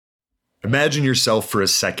Imagine yourself for a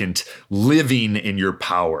second living in your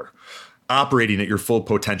power, operating at your full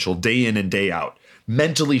potential day in and day out,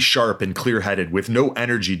 mentally sharp and clear-headed with no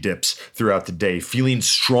energy dips throughout the day, feeling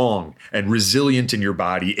strong and resilient in your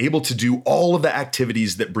body, able to do all of the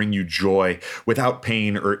activities that bring you joy without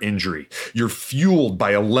pain or injury. You're fueled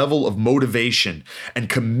by a level of motivation and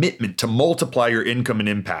commitment to multiply your income and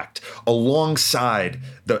impact alongside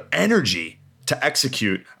the energy to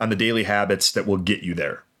execute on the daily habits that will get you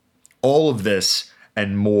there. All of this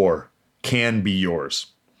and more can be yours.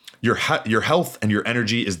 Your health and your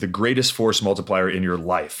energy is the greatest force multiplier in your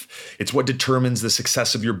life. It's what determines the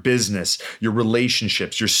success of your business, your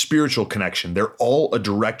relationships, your spiritual connection. They're all a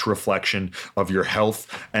direct reflection of your health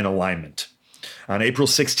and alignment. On April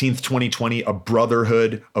 16th, 2020, a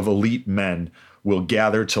brotherhood of elite men will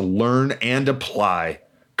gather to learn and apply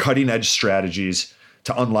cutting-edge strategies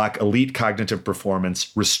to unlock elite cognitive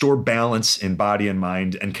performance, restore balance in body and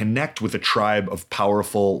mind, and connect with a tribe of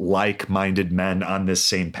powerful, like-minded men on this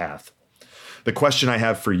same path. The question I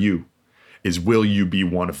have for you is, will you be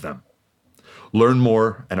one of them? Learn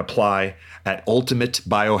more and apply at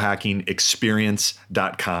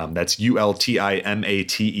ultimatebiohackingexperience.com. That's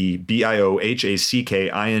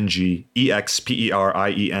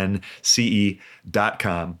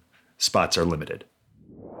ultimatebiohackingexperience.com. Spots are limited.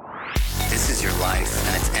 This is your life,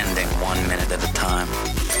 and it's ending 1 minute at a time.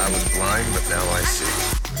 I was blind, but now I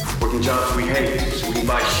see. Working jobs we hate, so we can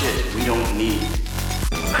buy shit we don't need.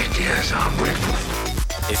 Ideas are brittle.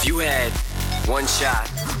 If you had one shot,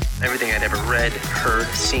 everything I'd ever read, heard,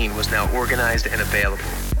 seen was now organized and available.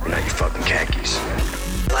 Now you fucking khakis.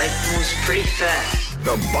 Life moves pretty fast.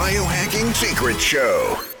 The Biohacking Secret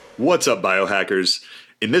Show. What's up, biohackers?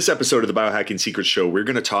 In this episode of the Biohacking Secrets Show, we're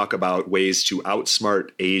going to talk about ways to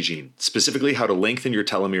outsmart aging, specifically how to lengthen your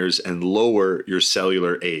telomeres and lower your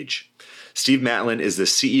cellular age. Steve Maitlin is the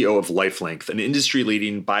CEO of Lengthen, an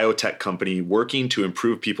industry-leading biotech company working to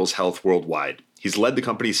improve people's health worldwide. He's led the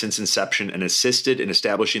company since inception and assisted in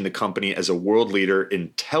establishing the company as a world leader in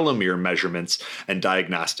telomere measurements and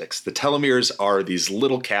diagnostics. The telomeres are these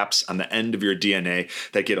little caps on the end of your DNA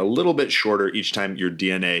that get a little bit shorter each time your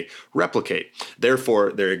DNA replicate.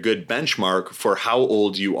 Therefore, they're a good benchmark for how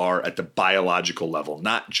old you are at the biological level,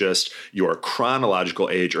 not just your chronological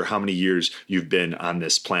age or how many years you've been on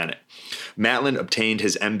this planet. Maitlin obtained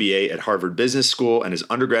his MBA at Harvard Business School and his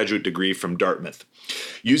undergraduate degree from Dartmouth.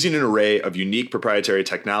 Using an array of unique proprietary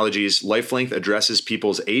technologies, Lengthen addresses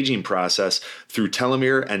people's aging process through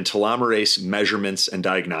telomere and telomerase measurements and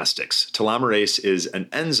diagnostics. Telomerase is an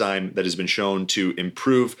enzyme that has been shown to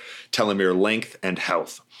improve telomere length and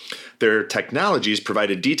health. Their technologies provide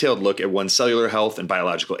a detailed look at one's cellular health and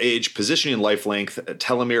biological age, positioning Lengthen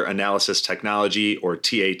telomere analysis technology, or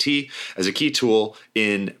TAT, as a key tool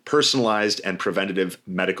in personalized and preventative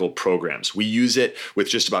medical programs. We use it with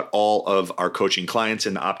just about all of our coaching clients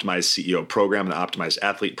in the Optimized CEO program and the Optimized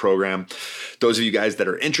Athlete program. Those of you guys that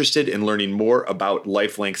are interested in learning more about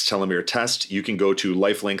Lengthen's telomere test, you can go to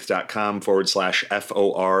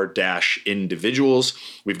lifelength.com/FOR-individuals.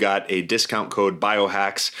 We've got a discount code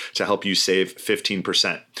BIOHACKS to help you save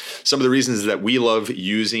 15%. Some of the reasons that we love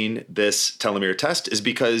using this telomere test is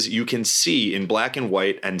because you can see in black and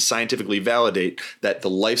white and scientifically validate that the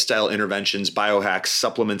lifestyle interventions, biohacks,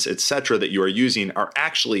 supplements, etc. that you are using are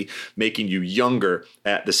actually making you younger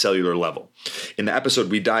at the cellular level. In the episode,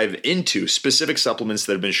 we dive into specific supplements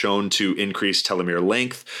that have been shown to increase telomere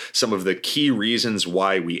length, some of the key reasons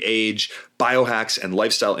why we age, biohacks and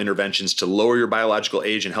lifestyle interventions to lower your biological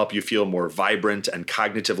age and help you feel more vibrant and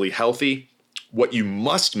cognitively healthy, what you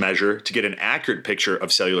must measure to get an accurate picture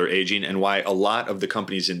of cellular aging, and why a lot of the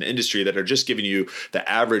companies in the industry that are just giving you the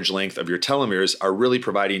average length of your telomeres are really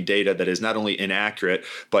providing data that is not only inaccurate,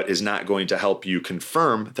 but is not going to help you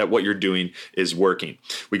confirm that what you're doing is working.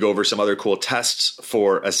 We go over some other cool tests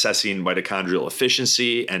for assessing mitochondrial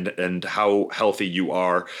efficiency and how healthy you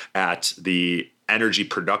are at the energy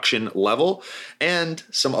production level, and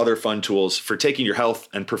some other fun tools for taking your health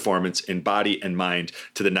and performance in body and mind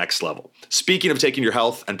to the next level. Speaking of taking your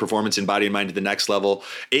health and performance in body and mind to the next level,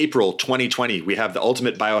 April 2020, we have the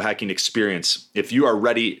Ultimate Biohacking Experience. If you are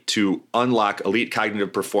ready to unlock elite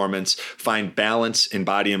cognitive performance, find balance in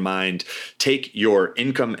body and mind, take your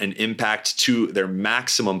income and impact to their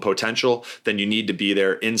maximum potential, then you need to be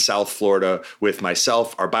there in South Florida with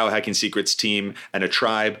myself, our Biohacking Secrets team, and a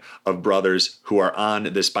tribe of brothers who are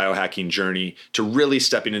on this biohacking journey to really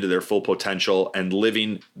stepping into their full potential and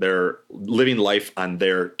living life on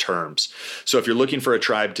their terms. So if you're looking for a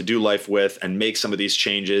tribe to do life with and make some of these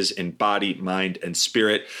changes in body, mind, and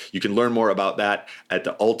spirit, you can learn more about that at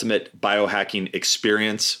the Ultimate Biohacking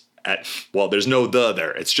Experience there's no the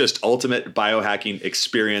there. It's just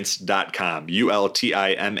ultimatebiohackingexperience.com.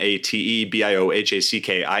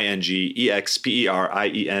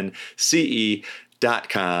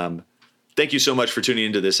 ultimatebiohackingexperience.com. Thank you so much for tuning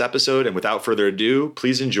into this episode. And without further ado,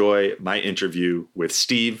 please enjoy my interview with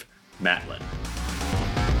Steve Maitlin.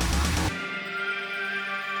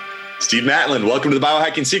 Steve Maitlin, welcome to the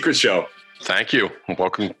Biohacking Secrets Show. Thank you.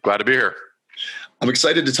 Welcome. Glad to be here. I'm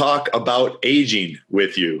excited to talk about aging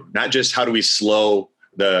with you, not just how do we slow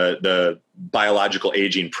the biological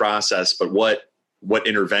aging process, but what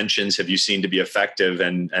interventions have you seen to be effective,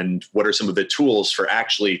 and what are some of the tools for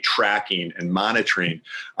actually tracking and monitoring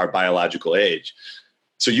our biological age?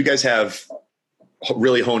 So you guys have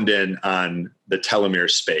really honed in on the telomere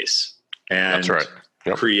space and That's right.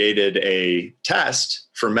 Yep. created a test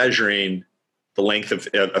for measuring the length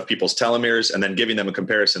of people's telomeres and then giving them a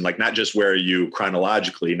comparison, like not just where are you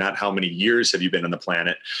chronologically, not how many years have you been on the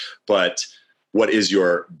planet, but what is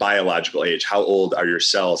your biological age? How old are your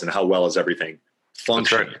cells and how well is everything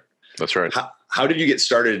functioning? That's right. How did you get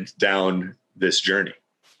started down this journey?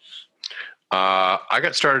 I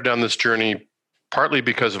got started down this journey partly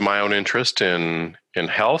because of my own interest in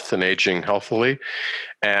health and aging healthily,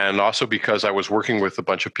 and also because I was working with a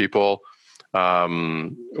bunch of people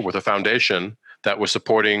with a foundation that was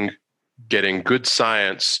supporting getting good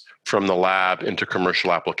science from the lab into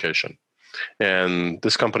commercial application. And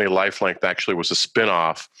this company, Lengthen, actually was a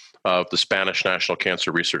spin-off of the Spanish National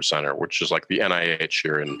Cancer Research Center, which is like the NIH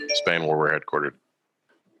here in Spain, where we're headquartered.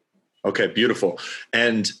 Okay, beautiful.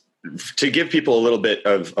 And to give people a little bit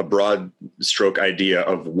of a broad stroke idea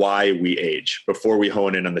of why we age, before we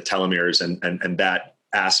hone in on the telomeres and that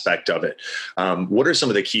aspect of it, what are some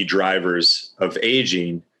of the key drivers of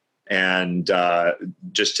aging? And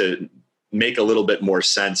just to make a little bit more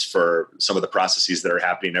sense for some of the processes that are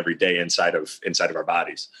happening every day inside of our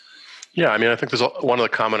bodies. Yeah, I mean, I think there's one of the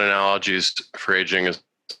common analogies for aging is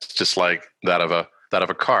just like that of a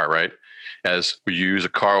car, right? As we use a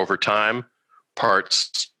car over time, parts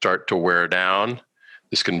start to wear down.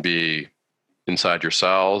 This can be inside your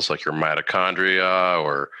cells, like your mitochondria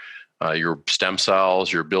or your stem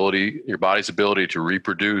cells, your body's ability to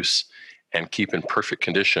reproduce and keep in perfect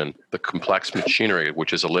condition. The complex machinery,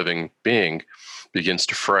 which is a living being, begins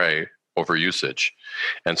to fray over usage.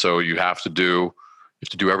 And so you have to do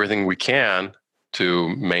everything we can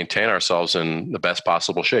to maintain ourselves in the best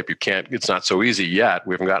possible shape. It's not so easy yet.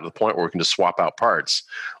 We haven't gotten to the point where we can just swap out parts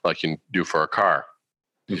like you can do for a car.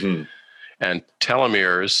 Mm-hmm. And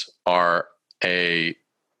telomeres are a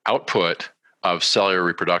output of cellular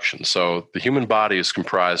reproduction. So the human body is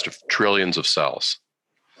comprised of trillions of cells.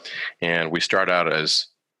 And we start out as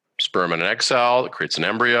sperm and an egg cell. It creates an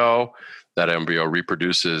embryo. That embryo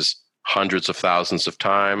reproduces hundreds of thousands of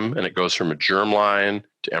times, and it goes from a germline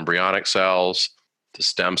to embryonic cells to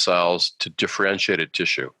stem cells to differentiated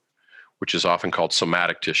tissue, which is often called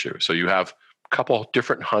somatic tissue. So you have a couple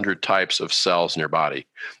different hundred types of cells in your body.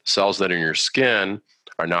 Cells that are in your skin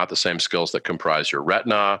are not the same cells that comprise your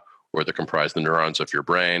retina or that comprise the neurons of your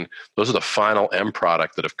brain. Those are the final end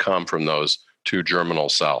product that have come from those two germinal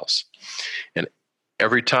cells. And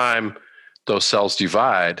every time those cells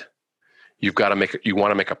divide, you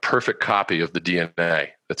want to make a perfect copy of the DNA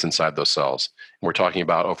that's inside those cells. And we're talking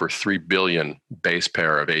about over 3 billion base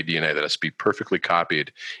pair of aDNA that has to be perfectly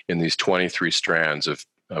copied in these 23 strands of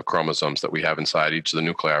chromosomes that we have inside each of the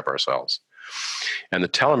nuclei of our cells. And the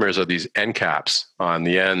telomeres are these end caps on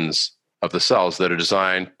the ends of the cells that are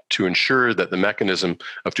designed to ensure that the mechanism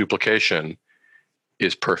of duplication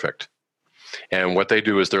is perfect. And what they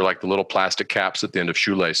do is they're like the little plastic caps at the end of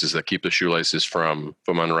shoelaces that keep the shoelaces from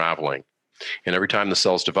unraveling. And every time the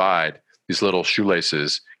cells divide, these little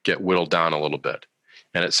shoelaces get whittled down a little bit.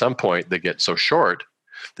 And at some point, they get so short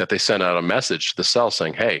that they send out a message to the cell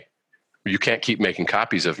saying, hey, you can't keep making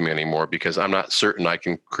copies of me anymore because I'm not certain I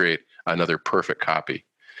can create another perfect copy.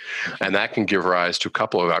 And that can give rise to a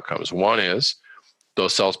couple of outcomes. One is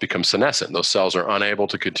those cells become senescent. Those cells are unable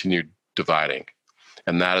to continue dividing.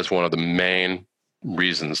 And that is one of the main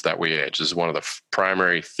reasons that we age. This is one of the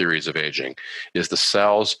primary theories of aging, is the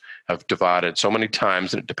cells have divided so many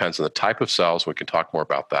times, and it depends on the type of cells, we can talk more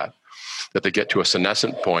about that they get to a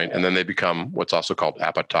senescent point, and then they become what's also called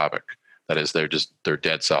apoptotic. That is, they're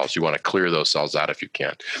dead cells. You want to clear those cells out if you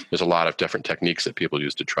can. There's a lot of different techniques that people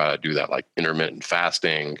use to try to do that, like intermittent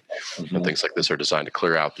fasting and things like this are designed to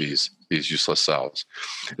clear out these useless cells.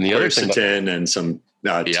 And the other thing, and some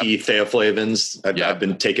T theoflavins. I've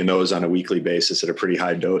been taking those on a weekly basis at a pretty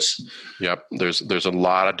high dose. Yep. There's a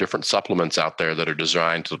lot of different supplements out there that are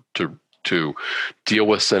designed to to deal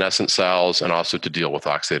with senescent cells and also to deal with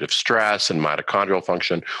oxidative stress and mitochondrial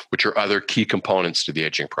function, which are other key components to the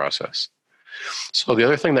aging process. So the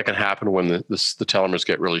other thing that can happen when the telomeres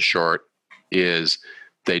get really short is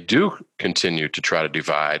they do continue to try to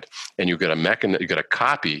divide, and you get a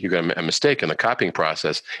mistake in the copying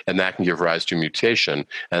process, and that can give rise to mutation,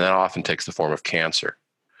 and that often takes the form of cancer.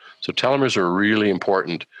 So telomeres are a really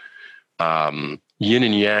important yin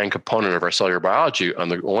and yang component of our cellular biology. On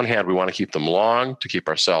the one hand, we want to keep them long to keep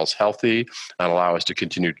our cells healthy and allow us to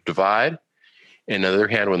continue to divide. And on the other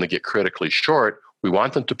hand, when they get critically short, we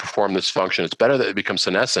want them to perform this function. It's better that they become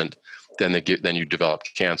senescent than you develop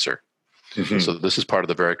cancer. Mm-hmm. So this is part of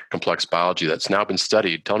the very complex biology that's now been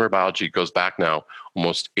studied. Telomere biology goes back now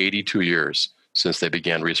almost 82 years since they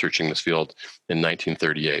began researching this field in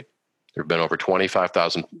 1938. There have been over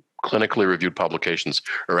 25,000 clinically reviewed publications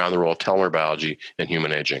around the role of telomere biology in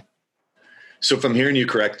human aging. So if I'm hearing you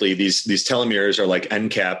correctly, these telomeres are like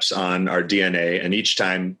end caps on our DNA. And each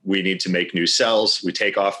time we need to make new cells, we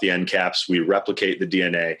take off the end caps, we replicate the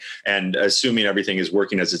DNA. And assuming everything is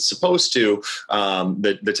working as it's supposed to,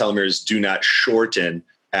 the telomeres do not shorten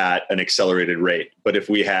at an accelerated rate. But if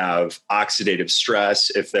we have oxidative stress,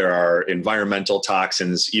 if there are environmental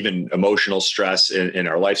toxins, even emotional stress in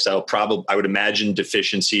our lifestyle, I would imagine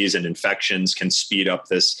deficiencies and infections can speed up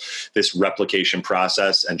this replication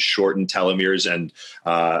process and shorten telomeres, and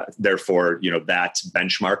therefore, that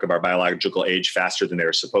benchmark of our biological age faster than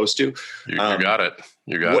they're supposed to. You got it.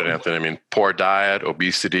 You got it, Anthony. I mean, poor diet,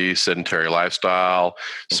 obesity, sedentary lifestyle,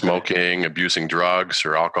 smoking, abusing drugs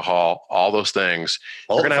or alcohol, all those things.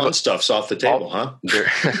 All the fun stuff's off the table, huh? You're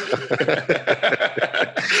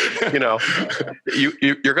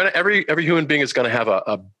going to, every human being is going to have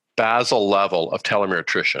a basal level of telomere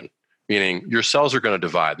attrition, meaning your cells are going to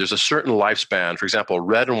divide. There's a certain lifespan. For example,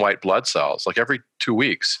 red and white blood cells, like every 2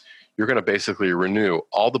 weeks, you're going to basically renew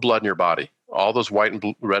all the blood in your body. All those white and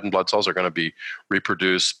red and blood cells are going to be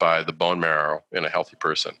reproduced by the bone marrow in a healthy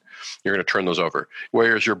person. You're going to turn those over.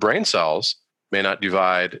 Whereas your brain cells may not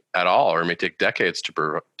divide at all, or it may take decades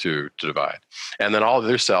to divide. And then all of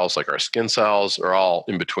their cells, like our skin cells, are all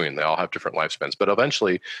in between. They all have different lifespans. But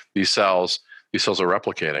eventually, these cells are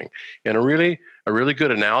replicating. And a really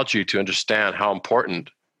good analogy to understand how important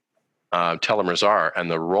telomeres are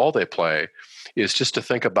and the role they play is just to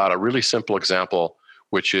think about a really simple example,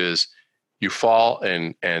 which is you fall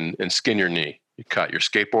and skin your knee. You're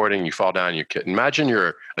skateboarding, you fall down, imagine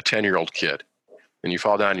you're a 10-year-old kid and you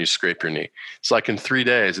fall down and you scrape your knee. It's like in 3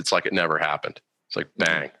 days, it's like it never happened. It's like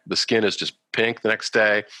bang. The skin is just pink the next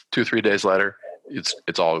day, 2-3 days later,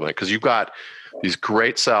 it's all going, because you've got these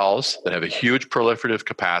great cells that have a huge proliferative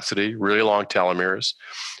capacity, really long telomeres,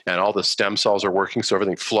 and all the stem cells are working, so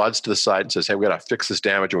everything floods to the side and says, hey, we got to fix this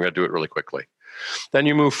damage and we're going to do it really quickly. Then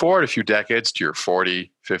you move forward a few decades to your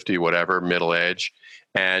 40, 50, whatever, middle age,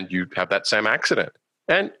 and you have that same accident.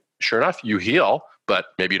 And sure enough, you heal, but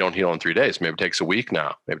maybe you don't heal in 3 days. Maybe it takes a week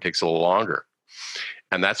now. Maybe it takes a little longer.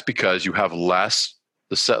 And that's because you have less,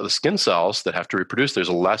 the skin cells that have to reproduce, there's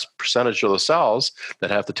a less percentage of the cells that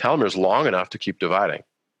have the telomeres long enough to keep dividing.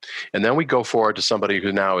 And then we go forward to somebody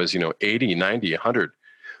who now is, 80, 90, 100.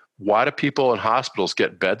 Why do people in hospitals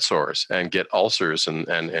get bed sores and get ulcers and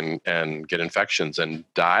get infections and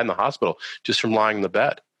die in the hospital just from lying in the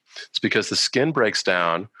bed? It's because the skin breaks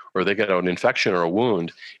down, or they get an infection or a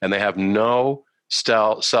wound, and they have no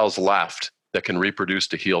cells left that can reproduce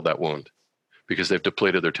to heal that wound because they've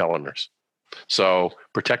depleted their telomeres. So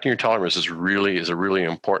protecting your telomeres is a really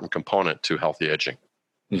important component to healthy aging.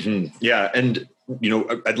 Mm-hmm. Yeah. And,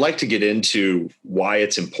 I'd like to get into why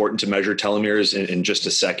it's important to measure telomeres in just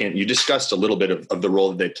a second. You discussed a little bit of the role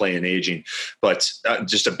that they play in aging, but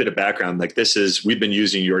just a bit of background. We've been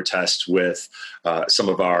using your test with some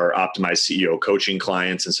of our Optimized CEO coaching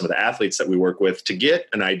clients and some of the athletes that we work with to get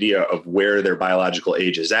an idea of where their biological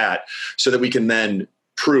age is at, so that we can then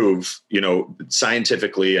prove,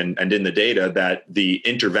 scientifically and in the data that the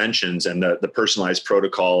interventions and the personalized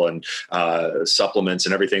protocol and supplements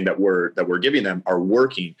and everything that we're giving them are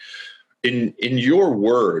working. In your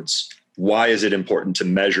words, why is it important to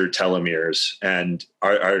measure telomeres? And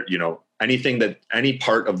are any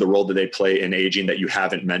part of the role that they play in aging that you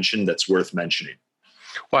haven't mentioned that's worth mentioning?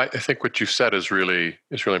 Well, I think what you said is really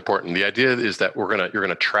important. The idea is that you're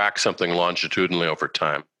gonna track something longitudinally over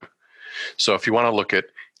time. So if you want to look at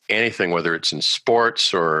anything, whether it's in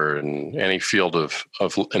sports or in any field of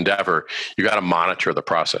endeavor, you got to monitor the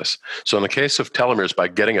process. So in the case of telomeres, by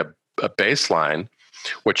getting a baseline,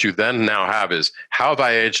 what you then now have is, how have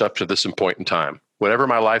I aged up to this point in time? Whatever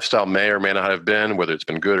my lifestyle may or may not have been, whether it's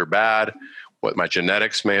been good or bad, what my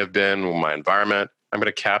genetics may have been, my environment, I'm going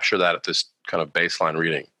to capture that at this kind of baseline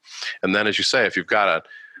reading. And then, as you say, if you've got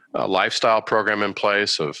a lifestyle program in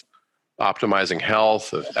place of optimizing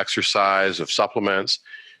health, of exercise, of supplements,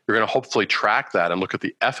 you're going to hopefully track that and look at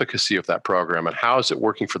the efficacy of that program and how is it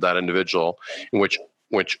working for that individual, in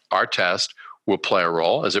which our test will play a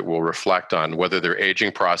role, as it will reflect on whether their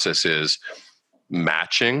aging process is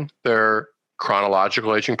matching their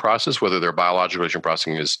chronological aging process, whether their biological aging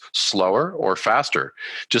process is slower or faster.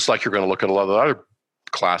 Just like you're going to look at a lot of other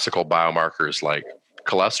classical biomarkers like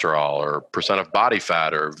cholesterol or percent of body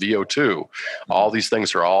fat or VO2. All these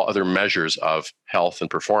things are all other measures of health and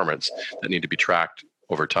performance that need to be tracked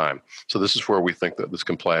over time. So this is where we think that this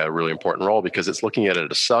can play a really important role, because it's looking at it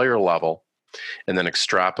at a cellular level and then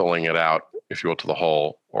extrapolating it out, if you will, to the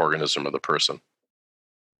whole organism of the person.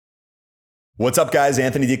 What's up, guys?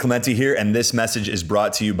 Anthony DiClemente here, and this message is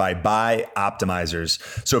brought to you by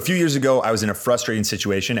Optimizers. So a few years ago, I was in a frustrating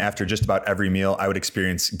situation. After just about every meal, I would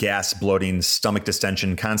experience gas, bloating, stomach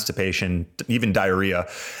distension, constipation, even diarrhea.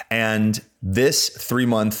 And this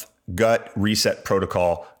 3-month gut reset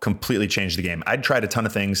protocol completely changed the game. I'd tried a ton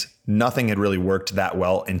of things. Nothing had really worked that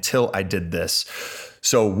well until I did this.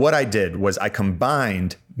 So what I did was I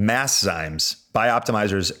combined Masszymes,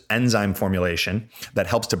 Optimizer's enzyme formulation that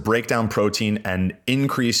helps to break down protein and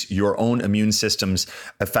increase your own immune system's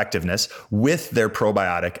effectiveness, with their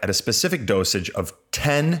probiotic at a specific dosage of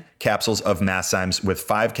 10 capsules of Masszymes with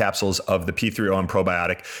 5 capsules of the P3OM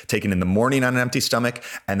probiotic, taken in the morning on an empty stomach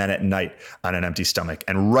and then at night on an empty stomach.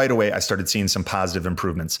 And right away, I started seeing some positive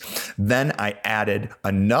improvements. Then I added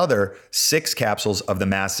another 6 capsules of the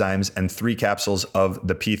Masszymes and 3 capsules of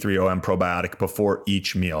the P3OM probiotic before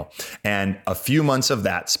each meal. And a few months of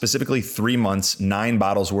that, specifically 3 months, 9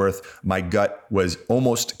 bottles worth, my gut was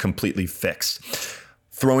almost completely fixed.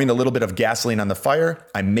 Throwing a little bit of gasoline on the fire,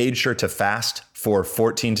 I made sure to fast for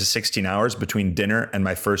 14 to 16 hours between dinner and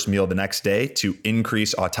my first meal the next day to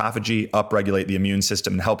increase autophagy, upregulate the immune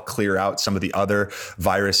system, and help clear out some of the other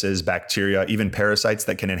viruses, bacteria, even parasites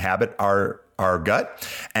that can inhabit our gut.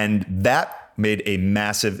 And that made a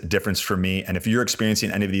massive difference for me. And if you're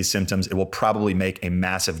experiencing any of these symptoms, it will probably make a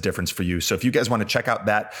massive difference for you. So if you guys want to check out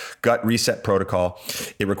that gut reset protocol,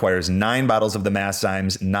 it requires 9 bottles of the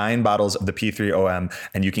Masszymes, 9 bottles of the P3OM,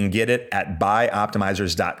 and you can get it at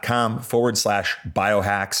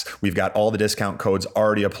buyoptimizers.com/biohacks. We've got all the discount codes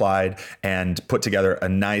already applied and put together a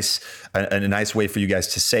nice way for you guys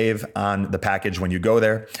to save on the package when you go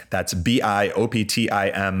there. That's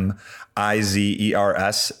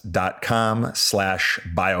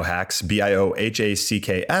BIOPTIMIZERS.com/biohacks,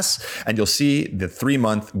 BIOHACKS, and you'll see the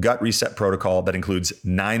 3-month gut reset protocol that includes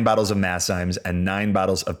 9 bottles of Masszymes and 9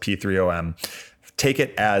 bottles of P3OM. Take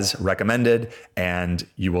it as recommended, and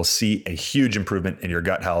you will see a huge improvement in your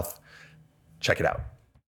gut health. Check it out.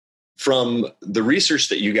 From the research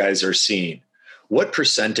that you guys are seeing, what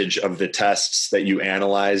percentage of the tests that you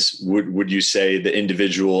analyze would you say the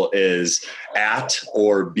individual is at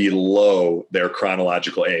or below their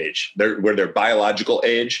chronological age, where their biological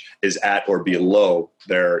age is at or below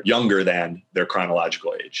their younger than their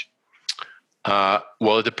chronological age?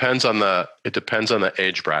 Well, it depends on the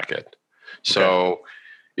age bracket. So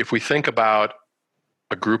if we think about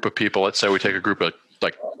a group of people, let's say we take a group of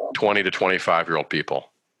like 20 to 25-year-old people,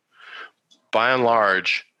 by and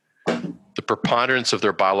large, the preponderance of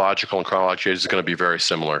their biological and chronological age is going to be very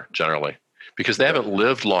similar generally, because they haven't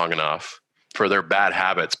lived long enough for their bad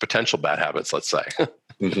habits, potential bad habits, let's say,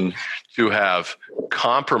 to have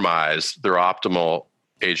compromised their optimal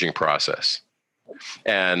aging process.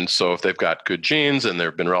 And so if they've got good genes and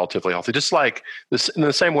they've been relatively healthy, just like this, in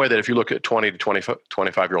the same way that if you look at 20 to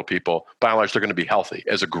 25-year-old people, by and large, they're going to be healthy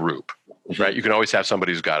as a group, right? You can always have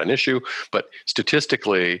somebody who's got an issue, but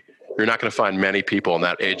statistically, you're not going to find many people in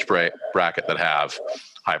that age bracket that have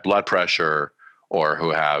high blood pressure or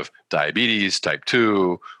who have diabetes type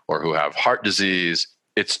 2 or who have heart disease.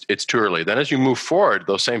 It's too early. Then as you move forward,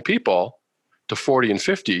 those same people to 40 and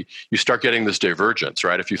 50, you start getting this divergence,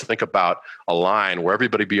 right? If you think about a line where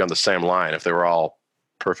everybody be on the same line, if they were all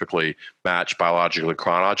perfectly matched biologically,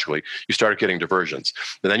 chronologically, you start getting divergence.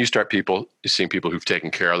 And then you start seeing people who've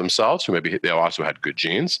taken care of themselves, who maybe they also had good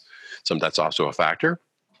genes. That's also a factor.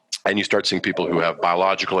 And you start seeing people who have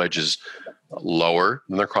biological ages lower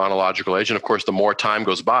than their chronological age. And of course, the more time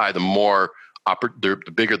goes by, the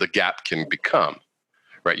bigger the gap can become,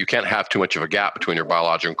 right? You can't have too much of a gap between your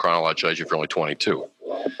biological and chronological age if you're only 22.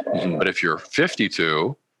 But if you're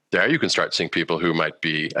 52, there you can start seeing people who might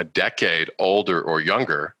be a decade older or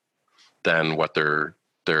younger than what their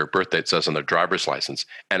birth date says on their driver's license.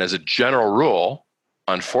 And as a general rule,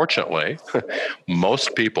 unfortunately,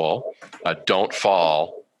 most people don't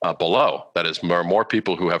fall below. That is, more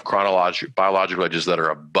people who have biological ages that are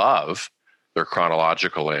above their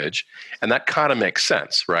chronological age. And that kind of makes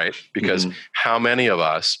sense, right? Because how many of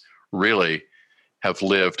us really have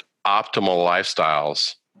lived optimal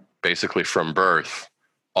lifestyles basically from birth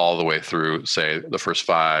all the way through, say, the first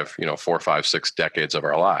 4, 5, 6 decades of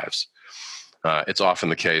our lives? It's often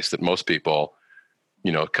the case that most people,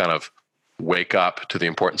 kind of wake up to the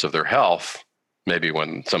importance of their health, maybe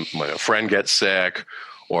when a friend gets sick,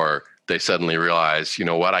 or they suddenly realize,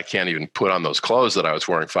 what, I can't even put on those clothes that I was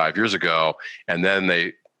wearing 5 years ago. And then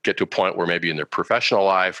they get to a point where maybe in their professional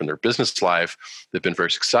life and their business life, they've been very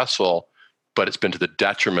successful, but it's been to the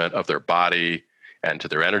detriment of their body and to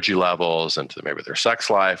their energy levels and to maybe their sex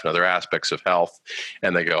life and other aspects of health.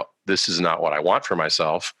 And they go, this is not what I want for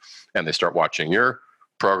myself. And they start watching your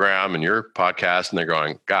program and your podcast, and they're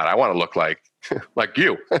going, God, I want to look like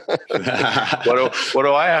you. What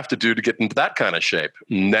do I have to do to get into that kind of shape?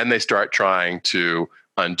 And then they start trying to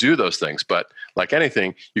undo those things. But like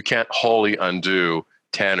anything, you can't wholly undo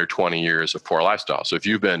 10 or 20 years of poor lifestyle. So if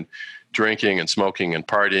you've been drinking and smoking and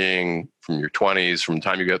partying from your 20s, from the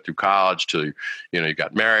time you got through college to, you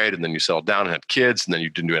got married, and then you settled down and had kids, and then you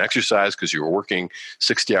didn't do an exercise because you were working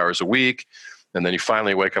 60 hours a week, and then you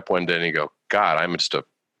finally wake up one day and you go, God, I'm just a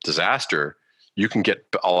disaster. You can get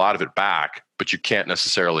a lot of it back, but you can't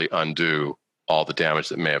necessarily undo all the damage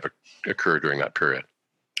that may have occurred during that period.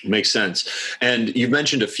 Makes sense. And you've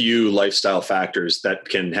mentioned a few lifestyle factors that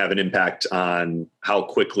can have an impact on how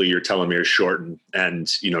quickly your telomeres shorten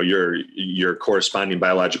and, your corresponding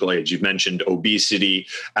biological age. You've mentioned obesity,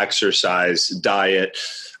 exercise, diet,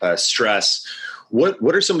 stress.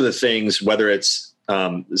 What are some of the things, whether it's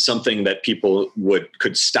something that people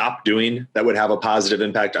could stop doing that would have a positive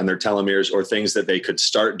impact on their telomeres, or things that they could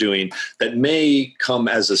start doing that may come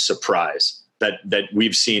as a surprise, that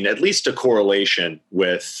we've seen at least a correlation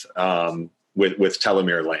with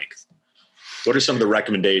telomere length? What are some of the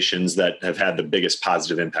recommendations that have had the biggest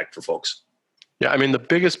positive impact for folks? Yeah, I mean, the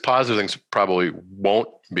biggest positive things probably won't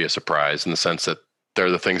be a surprise, in the sense that they're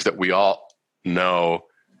the things that we all know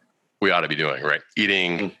we ought to be doing, right?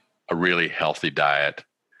 Eating a really healthy diet,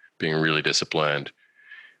 being really disciplined,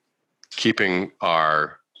 keeping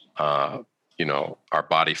our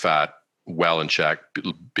body fat well in check,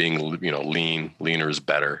 being, leaner is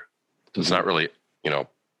better. It's not really,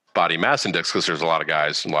 body mass index, because there's a lot of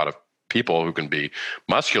guys, a lot of people who can be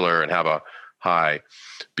muscular and have a high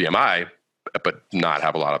BMI, but not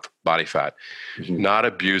have a lot of body fat. Not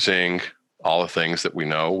abusing all the things that we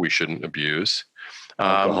know we shouldn't abuse.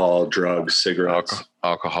 Alcohol, drugs, cigarettes.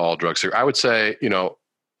 Alcohol, drugs. I would say,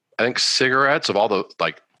 I think cigarettes, of all the,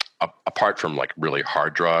 apart from really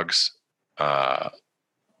hard drugs,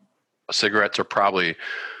 cigarettes are probably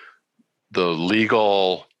the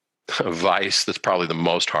legal vice that's probably the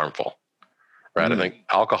most harmful, right? I think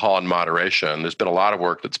alcohol in moderation, there's been a lot of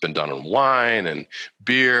work that's been done on wine and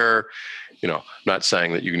beer. I'm not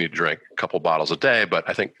saying that you need to drink a couple bottles a day, but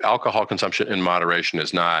I think alcohol consumption in moderation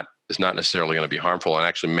is not necessarily going to be harmful, and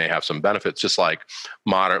actually may have some benefits, just like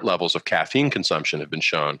moderate levels of caffeine consumption have been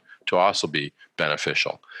shown to also be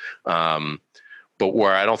beneficial. But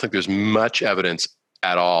where I don't think there's much evidence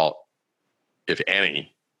at all, if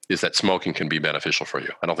any, is that smoking can be beneficial for you.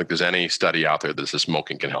 I don't think there's any study out there that says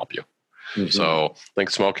smoking can help you. So I think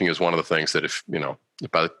smoking is one of the things that if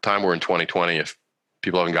by the time we're in 2020, if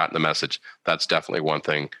people haven't gotten the message, that's definitely one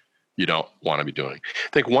thing you don't want to be doing. I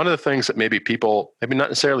think one of the things that maybe not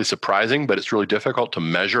necessarily surprising, but it's really difficult to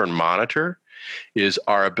measure and monitor, is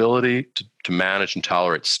our ability to manage and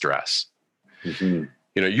tolerate stress. You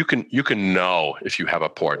can know if you have a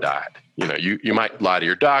poor diet. You might lie to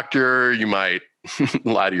your doctor, you might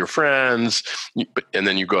lie to your friends, and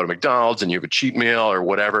then you go to McDonald's and you have a cheat meal or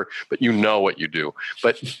whatever, but you know what you do.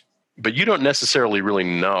 But you don't necessarily really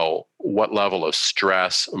know what level of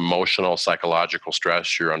stress, emotional, psychological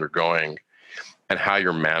stress you're undergoing and how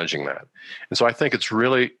you're managing that. And so I think it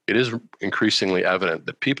is increasingly evident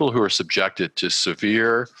that people who are subjected to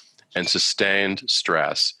severe and sustained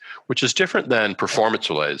stress, which is different than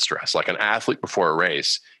performance-related stress, like an athlete before a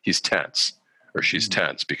race, he's tense or she's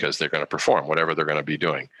tense because they're going to perform whatever they're going to be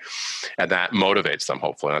doing. And that motivates them,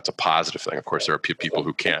 hopefully. And that's a positive thing. Of course, there are people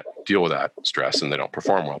who can't deal with that stress and they don't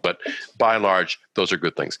perform well. But by and large, those are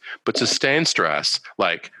good things. But sustained stress,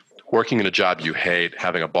 like working in a job you hate,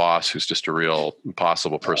 having a boss who's just a real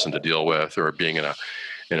impossible person to deal with, or being in an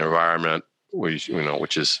environment which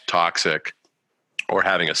is toxic, or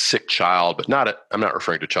having a sick child, but I'm not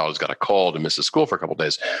referring to a child who's got a cold and misses school for a couple of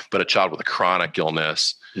days, but a child with a chronic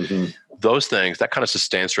illness. Those things, that kind of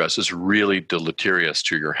sustained stress is really deleterious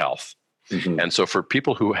to your health. And so for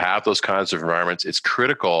people who have those kinds of environments, it's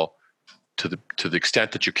critical to the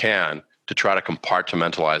extent that you can to try to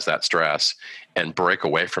compartmentalize that stress and break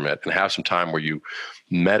away from it and have some time where you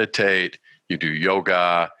meditate, you do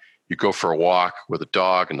yoga, you go for a walk with a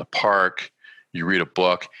dog in the park, you read a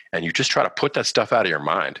book, and you just try to put that stuff out of your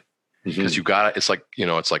mind. Because you got it's like,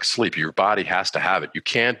 it's like sleep. Your body has to have it. You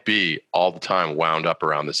can't be all the time wound up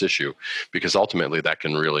around this issue, because ultimately that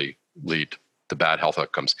can really lead to bad health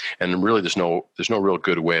outcomes. And really there's no real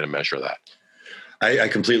good way to measure that. I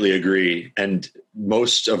completely agree. And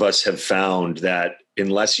most of us have found that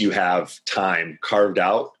unless you have time carved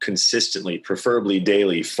out consistently, preferably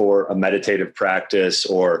daily, for a meditative practice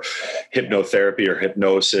or hypnotherapy or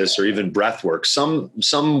hypnosis or even breath work, some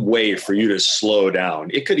way for you to slow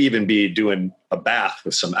down. It could even be doing a bath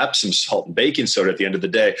with some Epsom salt and baking soda at the end of the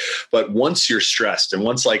day. But once you're stressed and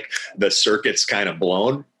once like the circuit's kind of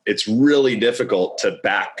blown, it's really difficult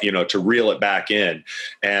to reel it back in.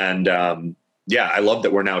 And, I love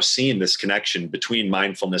that we're now seeing this connection between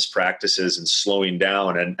mindfulness practices and slowing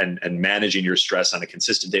down and managing your stress on a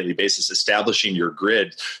consistent daily basis, establishing your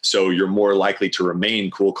grid so you're more likely to remain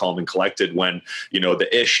cool, calm, and collected when, the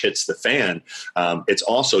ish hits the fan. It's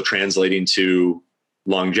also translating to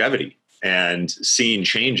longevity and seeing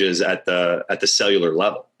changes at the cellular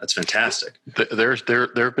level. That's fantastic. There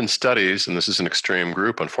have been studies, and this is an extreme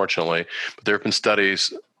group, unfortunately, but there have been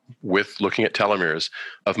studies with looking at telomeres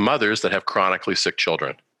of mothers that have chronically sick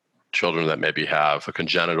children that maybe have a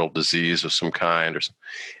congenital disease of some kind,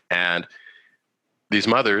 and these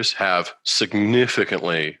mothers have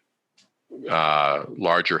significantly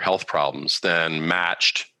larger health problems than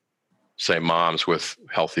matched, say, moms with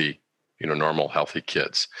healthy, normal, healthy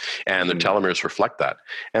kids. And their telomeres reflect that.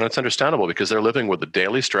 And it's understandable because they're living with the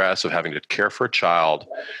daily stress of having to care for a child,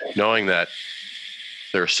 knowing that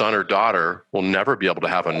their son or daughter will never be able to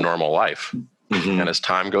have a normal life. And as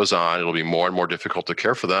time goes on, it'll be more and more difficult to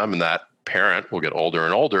care for them. And that parent will get older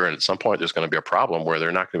and older. And at some point, there's going to be a problem where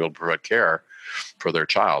they're not going to be able to provide care for their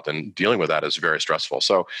child. And dealing with that is very stressful.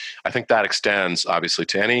 So I think that extends, obviously,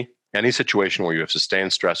 to any situation where you have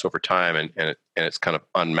sustained stress over time and it's kind of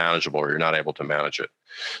unmanageable or you're not able to manage it.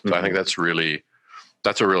 So I think that's a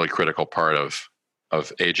really critical part of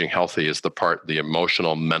aging healthy, is the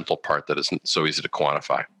emotional, mental part that isn't so easy to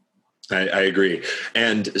quantify. I agree.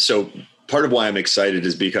 And so part of why I'm excited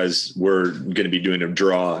is because we're going to be doing a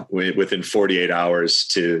draw within 48 hours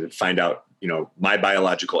to find out, my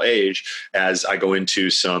biological age as I go into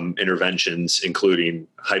some interventions, including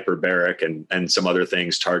hyperbaric and some other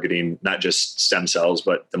things targeting not just stem cells,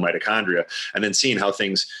 but the mitochondria, and then seeing how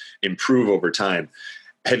things improve over time.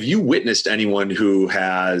 Have you witnessed anyone who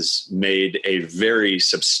has made a very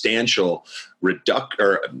substantial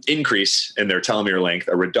increase in their telomere length,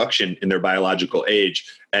 a reduction in their biological age,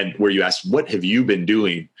 and where you asked, what have you been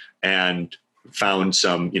doing, and found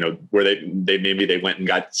some, where they went and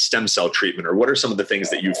got stem cell treatment, or what are some of the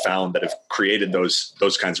things that you found that have created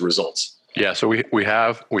those kinds of results? Yeah, so we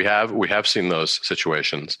have seen those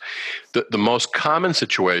situations. The most common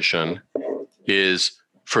situation is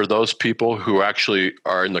for those people who actually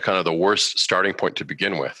are in the kind of the worst starting point to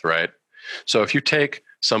begin with, right? So if you take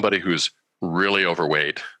somebody who's really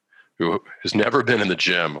overweight, who has never been in the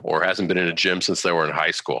gym or hasn't been in a gym since they were in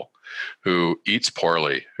high school, who eats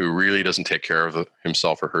poorly, who really doesn't take care of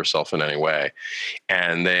himself or herself in any way,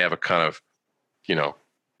 and they have a kind of,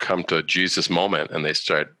 come to Jesus moment and they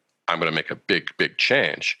start, I'm going to make a big, big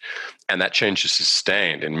change. And that change is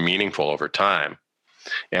sustained and meaningful over time.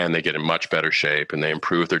 And they get in much better shape and they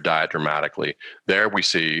improve their diet dramatically. There we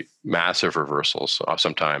see massive reversals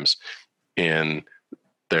sometimes in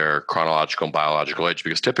their chronological and biological age,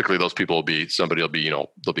 because typically those people will be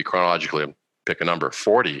they'll be chronologically, pick a number,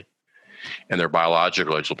 40, and their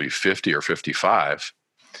biological age will be 50 or 55.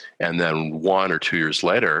 And then 1 or 2 years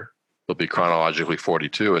later, they'll be chronologically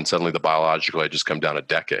 42, and suddenly the biological age has come down a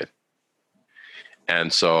decade.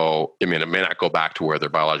 And so, it may not go back to where their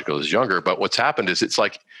biological is younger, but what's happened is it's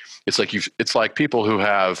like people who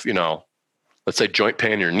have, let's say joint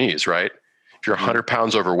pain in your knees, right? If you're 100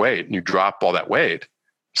 pounds overweight and you drop all that weight,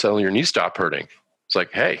 suddenly your knees stop hurting. It's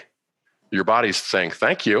like, hey, your body's saying,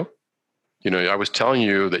 thank you. I was telling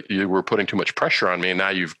you that you were putting too much pressure on me, and now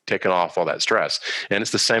you've taken off all that stress. And it's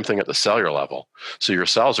the same thing at the cellular level. So your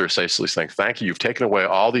cells are essentially saying, thank you. You've taken away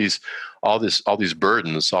all these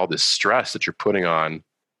burdens, all this stress that you're putting on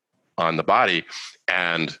the body,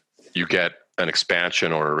 and you get an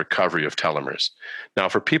expansion or a recovery of telomeres. Now,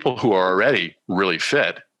 for people who are already really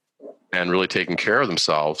fit and really taking care of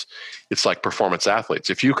themselves, it's like performance athletes.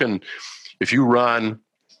 If you've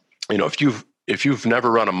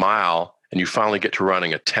never run a mile and you finally get to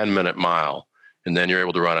running a 10-minute mile, and then you're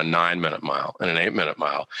able to run a 9-minute mile and an 8-minute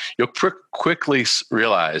mile, you'll quickly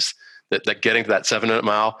realize that getting to that 7-minute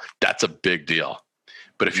mile, that's a big deal.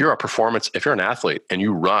 But if you're an athlete and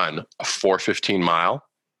you run a 4:15 mile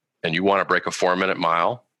and you want to break a 4-minute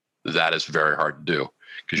mile, that is very hard to do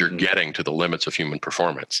because you're getting to the limits of human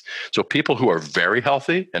performance. So people who are very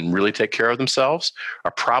healthy and really take care of themselves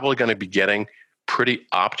are probably going to be getting pretty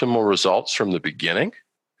optimal results from the beginning.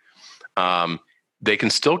 They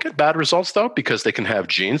can still get bad results though, because they can have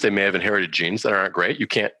genes. They may have inherited genes that aren't great. You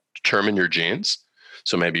can't determine your genes.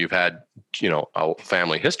 So maybe you've had, a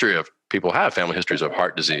family history of people have family histories of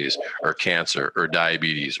heart disease or cancer or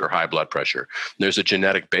diabetes or high blood pressure. There's a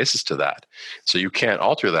genetic basis to that. So you can't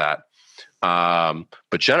alter that.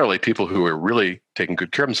 But generally people who are really taking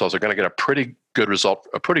good care of themselves are going to get a pretty good result,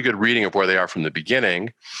 a pretty good reading of where they are from the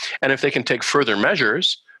beginning. And if they can take further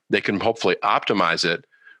measures, they can hopefully optimize it.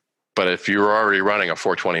 But if you're already running a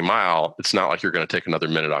 4:20 mile, it's not like you're going to take another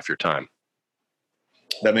minute off your time.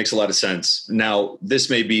 That makes a lot of sense. Now, this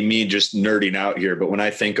may be me just nerding out here, but when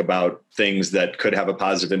I think about things that could have a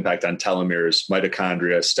positive impact on telomeres,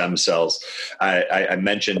 mitochondria, stem cells, I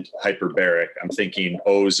mentioned hyperbaric. I'm thinking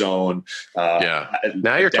ozone.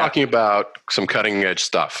 Now you're talking about some cutting edge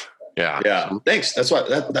stuff. Yeah. Thanks. That's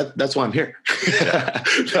why I'm here.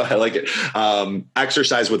 No, I like it.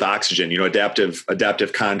 Exercise with oxygen,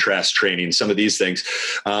 adaptive contrast training, some of these things.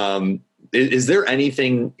 Is there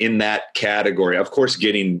anything in that category? Of course,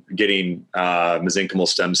 getting mesenchymal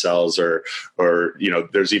stem cells, or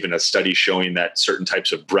there's even a study showing that certain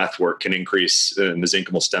types of breath work can increase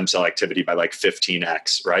mesenchymal stem cell activity by like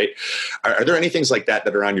 15x. Right? Are there any things like that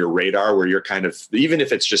are on your radar where you're kind of, even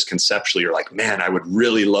if it's just conceptually, you're like, man, I would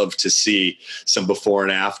really love to see some before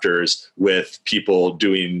and afters with people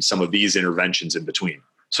doing some of these interventions in between?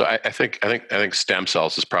 So I think stem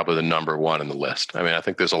cells is probably the number one in the list. I mean, I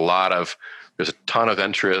think there's a ton of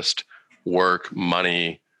interest, work,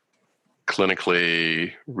 money,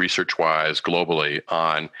 clinically, research-wise, globally,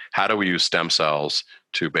 on how do we use stem cells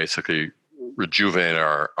to basically rejuvenate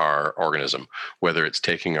our organism, whether it's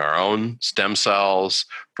taking our own stem cells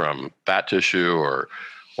from fat tissue or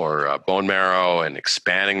bone marrow and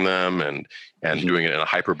expanding them and doing it in a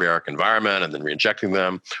hyperbaric environment and then re-injecting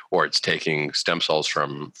them, or it's taking stem cells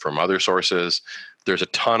from other sources. There's a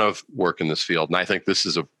ton of work in this field. And I think this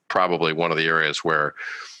is probably one of the areas where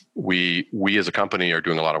we as a company are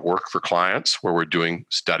doing a lot of work for clients, where we're doing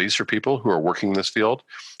studies for people who are working in this field,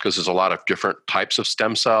 because there's a lot of different types of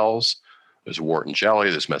stem cells. There's wart and jelly,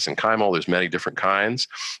 there's mesenchymal, there's many different kinds.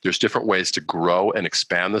 There's different ways to grow and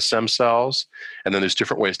expand the stem cells. And then there's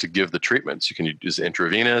different ways to give the treatments. You can use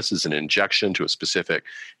intravenous as an injection to a specific,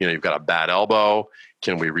 you've got a bad elbow.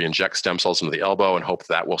 Can we re-inject stem cells into the elbow and hope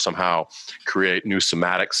that will somehow create new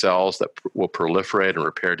somatic cells that will proliferate and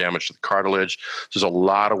repair damage to the cartilage? There's a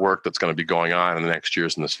lot of work that's going to be going on in the next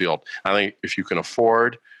years in this field. I think if you can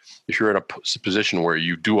afford, if you're in a position where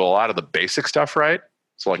you do a lot of the basic stuff right,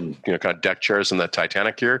 so like, kind of deck chairs in the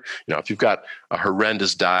Titanic here, if you've got a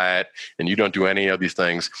horrendous diet and you don't do any of these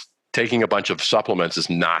things, taking a bunch of supplements is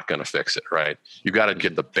not going to fix it, right? You've got to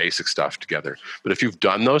get the basic stuff together. But if you've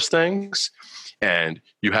done those things and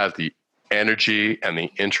you have the energy and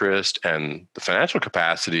the interest and the financial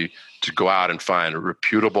capacity to go out and find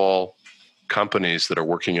reputable companies that are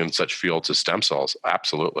working in such fields as stem cells,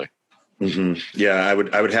 absolutely. Mm-hmm. Yeah, I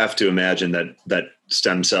would have to imagine that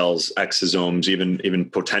stem cells, exosomes, even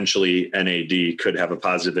potentially NAD could have a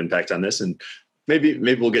positive impact on this, and maybe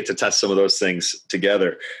we'll get to test some of those things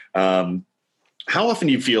together. How often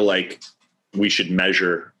do you feel like we should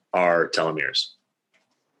measure our telomeres?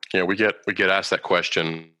 Yeah, we get asked that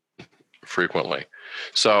question frequently.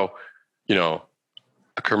 So,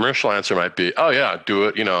 a commercial answer might be, oh yeah, do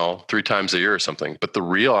it, 3 times a year or something. But the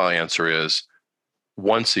real answer is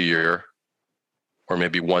once a year, or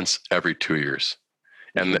maybe once every 2 years.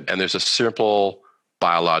 And there's a simple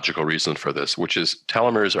biological reason for this, which is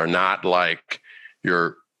telomeres are not like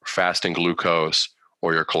your fasting glucose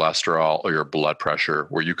or your cholesterol or your blood pressure,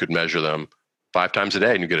 where you could measure them 5 times a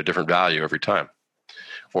day and you get a different value every time.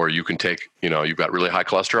 Or you can take, you've got really high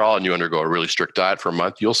cholesterol and you undergo a really strict diet for a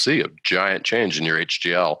month, you'll see a giant change in your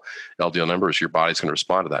HDL, LDL numbers. Your body's going to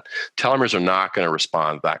respond to that. Telomeres are not going to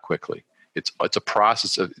respond that quickly. It's a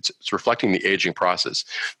process. It's reflecting the aging process.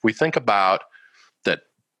 If we think about that,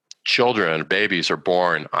 babies are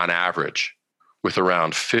born on average with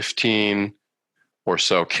around 15 or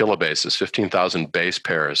so kilobases, 15,000 base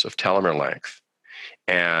pairs of telomere length.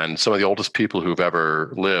 And some of the oldest people who've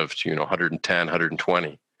ever lived, 110,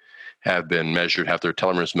 120, have been measured, have their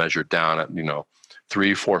telomeres measured down at,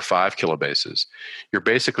 3, 4, 5 kilobases, you're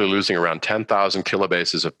basically losing around 10,000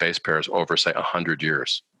 kilobases of base pairs over, say, 100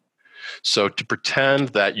 years. So to pretend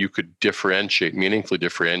that you could meaningfully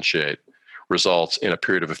differentiate results in a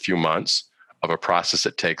period of a few months of a process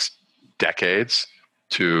that takes decades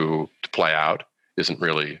to play out isn't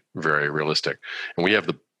really very realistic. And we have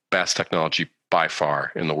the best technology by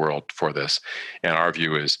far in the world for this. And our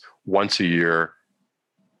view is once a year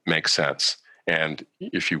makes sense. And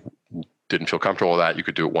if you didn't feel comfortable with that, you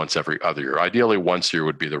could do it once every other year. Ideally, once a year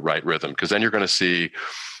would be the right rhythm, because then you're going to see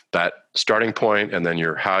that starting point and then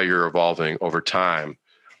how you're evolving over time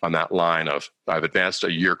on that line of I've advanced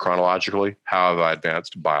a year chronologically, how have I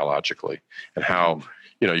advanced biologically, and how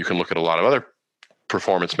you can look at a lot of other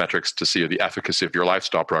performance metrics to see the efficacy of your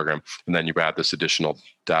lifestyle program, and then you add this additional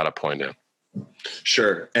data point in.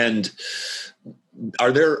 Sure. And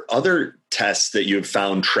are there other tests that you've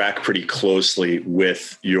found track pretty closely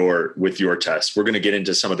with your test? We're going to get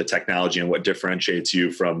into some of the technology and what differentiates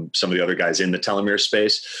you from some of the other guys in the telomere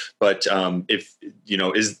space. But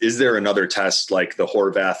is there another test like the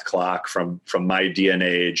Horvath clock from My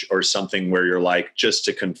DNA or something where you're like, just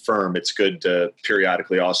to confirm, it's good to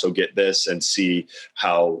periodically also get this and see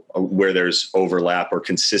where there's overlap or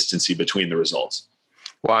consistency between the results?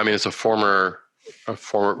 Well, I mean, it's a former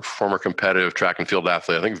competitive track and field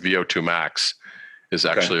athlete. I think VO2 max is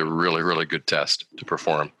actually a really, really good test to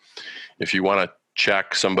perform. If you want to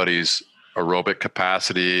check somebody's aerobic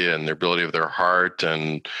capacity and the ability of their heart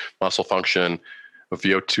and muscle function, a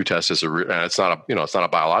VO2 test is it's not a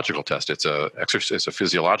biological test. It's a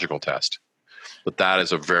physiological test, but that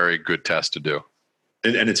is a very good test to do.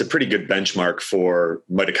 And it's a pretty good benchmark for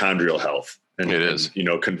mitochondrial health. And it is,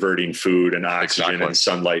 converting food and oxygen and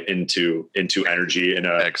sunlight into energy in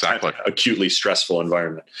a acutely stressful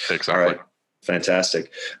environment. Exactly. All right.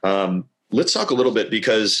 Fantastic. Let's talk a little bit,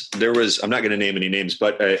 because I'm not going to name any names,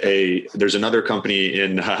 but there's another company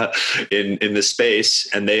in this space,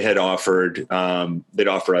 and they had they'd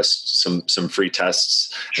offer us some free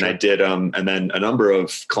tests. Sure. And I did, and then a number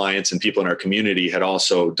of clients and people in our community had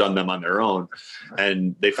also done them on their own.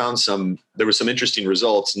 And they found there were some interesting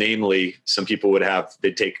results. Namely, some people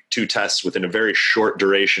they'd take 2 tests within a very short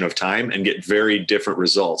duration of time and get very different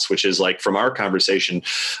results, which is like, from our conversation,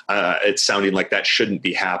 it's sounding like that shouldn't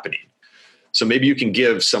be happening. So maybe you can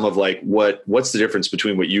give some of like, what's the difference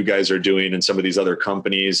between what you guys are doing and some of these other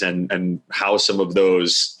companies, and how some of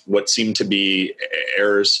those, what seem to be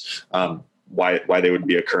errors, why they would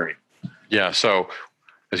be occurring. Yeah. So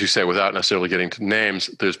as you say, without necessarily getting to names,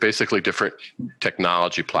 there's basically different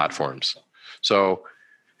technology platforms. So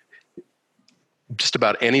just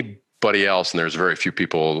about anybody else, and there's very few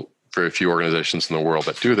organizations in the world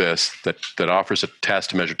that do this, that offers a test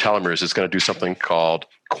to measure telomeres, is going to do something called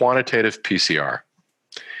quantitative PCR.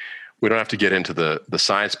 We don't have to get into the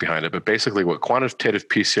science behind it, but basically what quantitative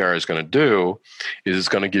PCR is going to do is it's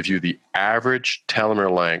going to give you the average telomere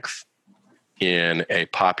length in a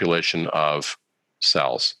population of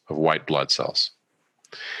cells, of white blood cells.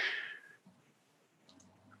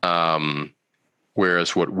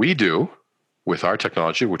 Whereas what we do with our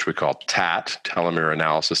technology, which we call TAT, telomere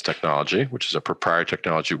analysis technology, which is a proprietary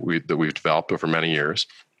technology that we've developed over many years,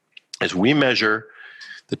 is we measure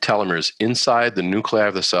the telomeres inside the nuclei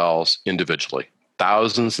of the cells individually,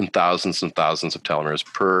 thousands and thousands and thousands of telomeres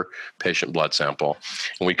per patient blood sample.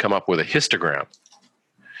 And we come up with a histogram,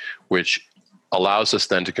 which allows us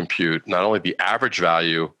then to compute not only the average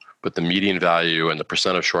value, but the median value and the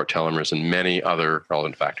percent of short telomeres and many other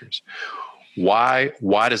relevant factors. Why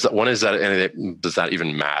does that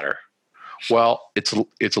even matter? Well, it's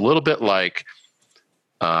a little bit like,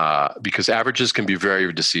 because averages can be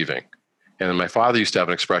very deceiving. And my father used to have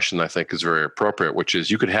an expression that I think is very appropriate, which is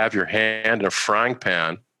you could have your hand in a frying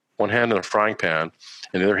pan, one hand in a frying pan,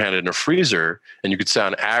 and the other hand in a freezer, and you could say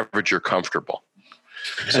on average you're comfortable.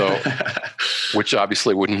 So, which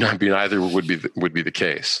obviously would not be the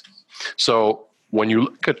case. So when you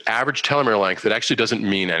look at average telomere length, it actually doesn't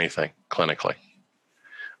mean anything clinically.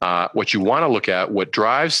 What you want to look at, what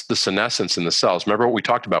drives the senescence in the cells. Remember what we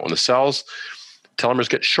talked about, when the telomeres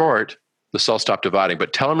get short, the cells stop dividing,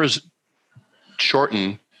 but telomeres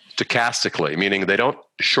shorten stochastically, meaning they don't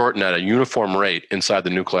shorten at a uniform rate inside the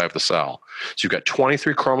nuclei of the cell. So you've got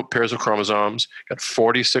 23 pairs of chromosomes, you've got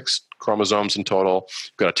 46 chromosomes in total,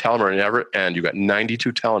 you've got a telomere in every, and you've got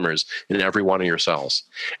 92 telomeres in every one of your cells.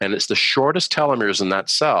 And it's the shortest telomeres in that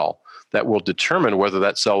cell that will determine whether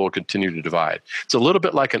that cell will continue to divide. It's a little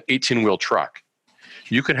bit like an 18-wheel truck.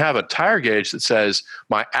 You can have a tire gauge that says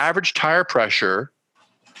my average tire pressure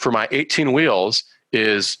for my 18 wheels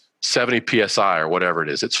is 70 PSI or whatever it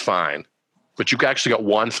is, it's fine. But you've actually got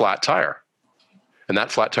one flat tire. And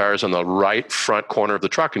that flat tire is on the right front corner of the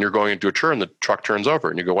truck, and you're going into a turn, the truck turns over,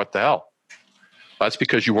 and you go, what the hell? That's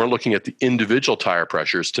because you weren't looking at the individual tire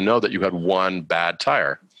pressures to know that you had one bad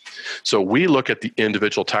tire. So we look at the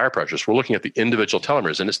individual tire pressures. We're looking at the individual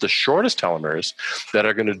telomeres, and it's the shortest telomeres that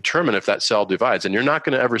are going to determine if that cell divides. And you're not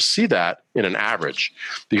going to ever see that in an average,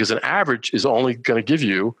 because an average is only going to give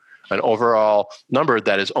you an overall number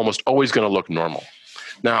that is almost always going to look normal.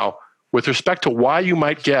 Now, with respect to why you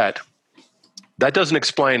might get, that doesn't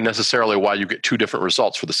explain necessarily why you get two different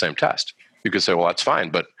results for the same test. You could say, well, that's fine,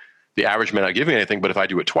 but the average may not give me anything, but if I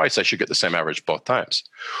do it twice, I should get the same average both times.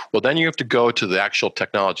 Well, then you have to go to the actual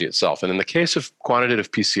technology itself. And in the case of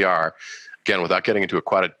quantitative PCR, again, without getting into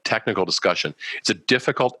quite a technical discussion, it's a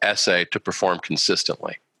difficult assay to perform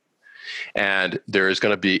consistently. And there is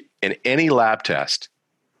going to be, in any lab test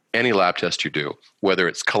you do, whether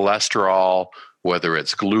it's cholesterol, whether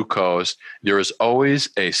it's glucose, there is always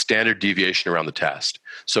a standard deviation around the test.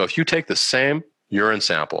 So if you take the same urine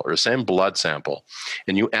sample or the same blood sample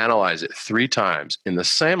and you analyze it 3 times in the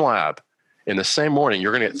same lab, in the same morning,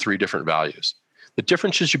 you're going to get 3 different values. The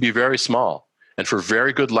differences should be very small. And for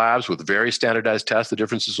very good labs with very standardized tests, the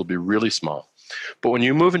differences will be really small. But when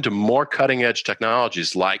you move into more cutting edge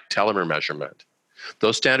technologies like telomere measurement,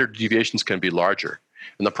 those standard deviations can be larger.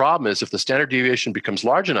 And the problem is if the standard deviation becomes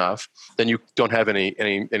large enough, then you don't have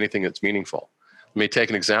anything that's meaningful. Let me take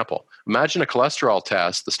an example. Imagine a cholesterol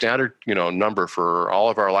test. The standard number for all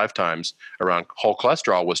of our lifetimes around whole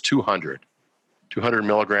cholesterol was 200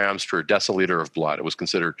 milligrams per deciliter of blood. It was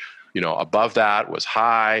considered, above that was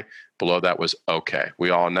high, below that was okay. We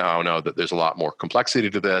all now know that there's a lot more complexity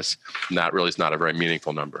to this, and that really is not a very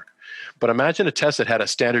meaningful number. But imagine a test that had a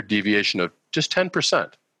standard deviation of just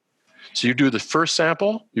 10%. So you do the first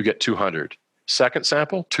sample, you get 200. Second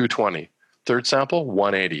sample, 220. Third sample,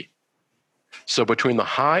 180. So between the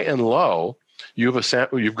high and low,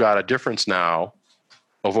 you've got a difference now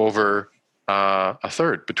of over a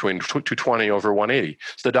third, between 220 over 180.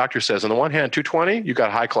 So the doctor says, on the one hand, 220, you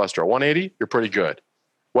got high cholesterol. 180, you're pretty good.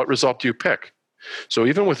 What result do you pick? So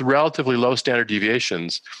even with relatively low standard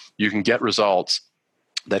deviations, you can get results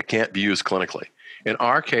that can't be used clinically. In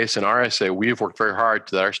our case, in our assay, we have worked very hard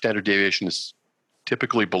that our standard deviation is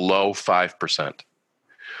typically below 5%,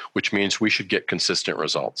 which means we should get consistent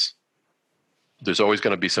results. There's always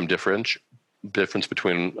going to be some difference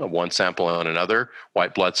between one sample and another.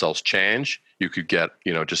 White blood cells change. You could get,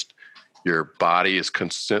 just your body is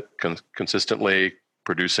consistently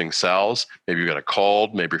producing cells. Maybe you got a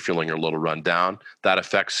cold. Maybe you're feeling a little run down. That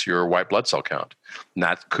affects your white blood cell count. And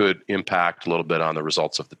that could impact a little bit on the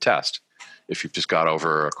results of the test. If you've just got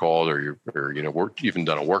over a cold or you've even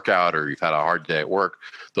done a workout or you've had a hard day at work,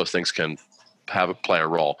 those things can play a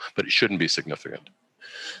role, but it shouldn't be significant.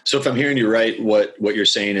 So if I'm hearing you right, what you're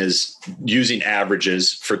saying is using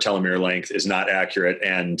averages for telomere length is not accurate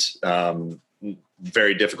and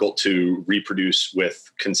very difficult to reproduce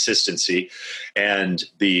with consistency. And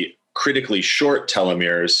the critically short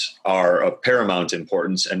telomeres are of paramount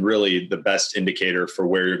importance and really the best indicator for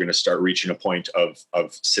where you're going to start reaching a point of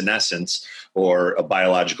senescence or a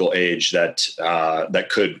biological age that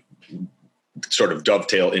could sort of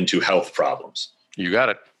dovetail into health problems. You got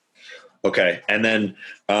it. Okay. And then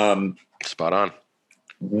spot on.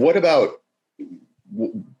 What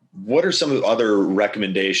are some of the other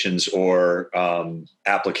recommendations or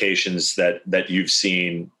applications that you've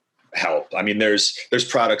seen help? I mean, there's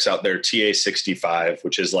products out there, TA65,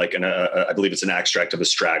 which is like I believe it's an extract of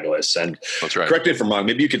astragalus. And that's right. Correct me if I'm wrong.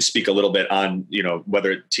 Maybe you could speak a little bit on,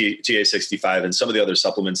 whether TA65 and some of the other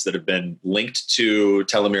supplements that have been linked to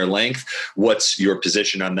telomere length. What's your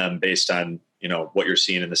position on them based on, what you're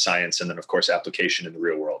seeing in the science and then of course application in the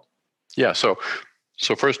real world? Yeah. So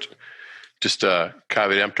first, just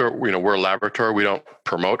caveat emptor, we're a laboratory. We don't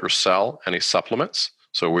promote or sell any supplements.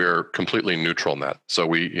 So we're completely neutral in that. So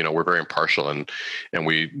we're very impartial and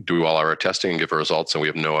we do all our testing and give our results, and we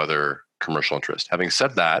have no other commercial interest. Having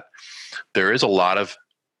said that, there is a lot of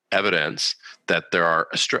evidence that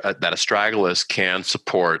that astragalus can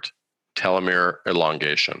support telomere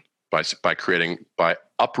elongation by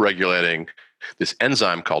upregulating this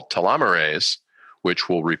enzyme called telomerase, which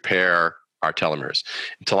will repair our telomeres.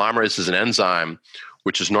 And telomerase is an enzyme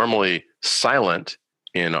which is normally silent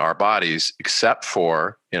in our bodies, except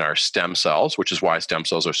for in our stem cells, which is why stem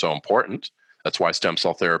cells are so important. That's why stem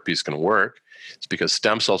cell therapies can work. It's because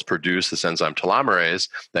stem cells produce this enzyme telomerase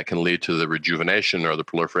that can lead to the rejuvenation or the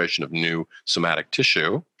proliferation of new somatic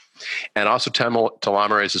tissue. And also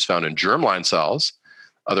telomerase is found in germline cells.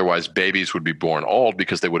 Otherwise, babies would be born old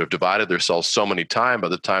because they would have divided their cells so many times. By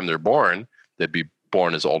the time they're born, they'd be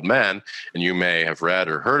born as old men. And you may have read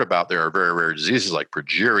or heard about there are very rare diseases like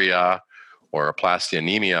progeria or aplastic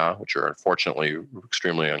anemia, which are unfortunately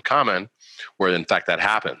extremely uncommon, where in fact that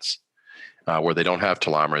happens, where they don't have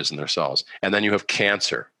telomeres in their cells. And then you have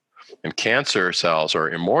cancer. And cancer cells are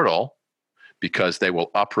immortal because they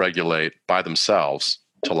will upregulate by themselves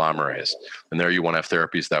telomerase. And there you want to have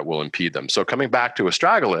therapies that will impede them. So coming back to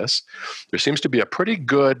astragalus, there seems to be a pretty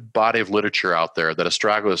good body of literature out there that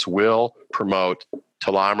astragalus will promote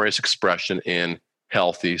telomerase expression in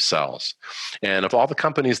healthy cells. And of all the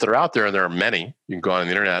companies that are out there, and there are many, you can go on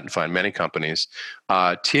the internet and find many companies,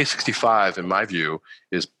 TA65, in my view,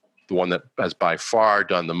 is the one that has by far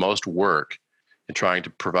done the most work in trying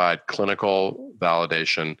to provide clinical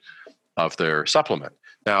validation of their supplement.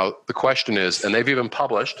 Now, the question is, and they've even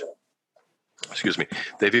published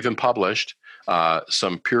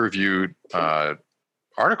some peer-reviewed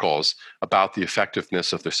articles about the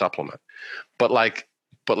effectiveness of their supplement. But like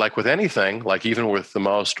with anything, like even with the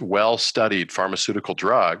most well-studied pharmaceutical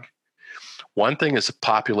drug, one thing is a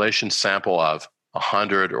population sample of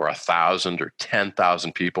 100 or 1,000 or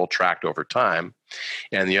 10,000 people tracked over time.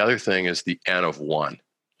 And the other thing is the N of one.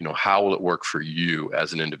 How will it work for you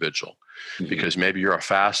as an individual? Because maybe you're a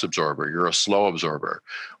fast absorber, you're a slow absorber,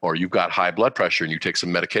 or you've got high blood pressure and you take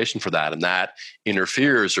some medication for that, and that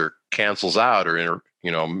interferes or cancels out or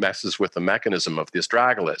messes with the mechanism of the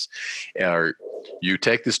astragalus. Or you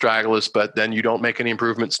take the astragalus, but then you don't make any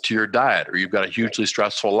improvements to your diet, or you've got a hugely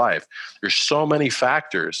stressful life. There's so many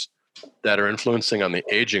factors that are influencing on the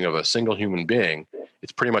aging of a single human being.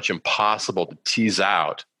 It's pretty much impossible to tease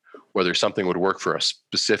out whether something would work for a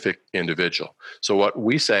specific individual. So what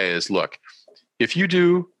we say is, look, if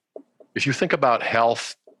you think about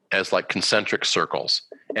health as like concentric circles,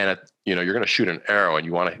 and you're going to shoot an arrow and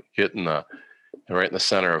you want to hit right in the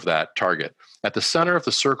center of that target. At the center of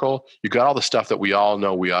the circle, you got all the stuff that we all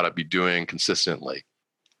know we ought to be doing consistently.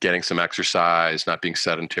 Getting some exercise, not being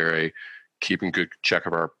sedentary, keeping good check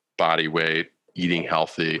of our body weight, eating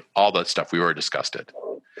healthy, all that stuff. We already discussed it.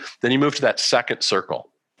 Then you move to that second circle.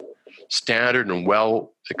 Standard and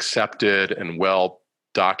well accepted and well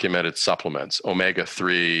documented supplements,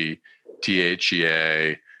 omega-3,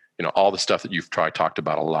 DHEA, all the stuff that you've talked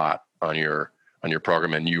about a lot on your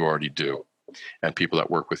program, and you already do, and people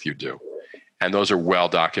that work with you do. And those are well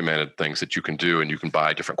documented things that you can do, and you can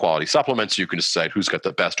buy different quality supplements. You can decide who's got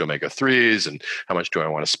the best omega-3s and how much do I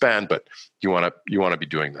want to spend, but you want to be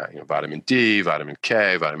doing that. Vitamin D, vitamin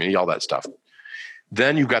K, vitamin E, all that stuff.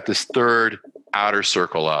 Then you've got this third outer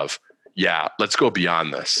circle of, let's go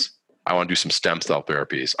beyond this. I want to do some stem cell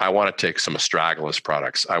therapies. I want to take some astragalus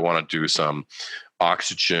products. I want to do some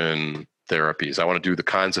oxygen therapies. I want to do the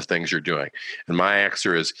kinds of things you're doing. And my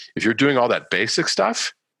answer is, if you're doing all that basic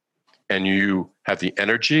stuff and you have the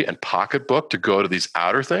energy and pocketbook to go to these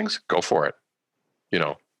outer things, go for it.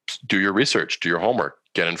 Do your research, do your homework,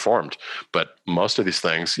 get informed. But most of these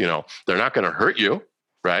things, they're not going to hurt you,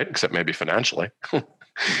 right? Except maybe financially.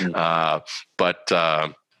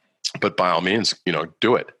 But by all means,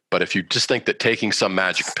 do it. But if you just think that taking some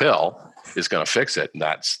magic pill is going to fix it,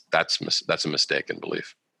 that's a mistaken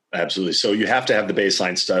belief. Absolutely. So you have to have the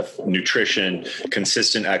baseline stuff: nutrition,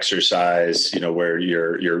 consistent exercise, where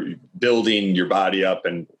you're building your body up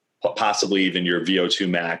and possibly even your VO2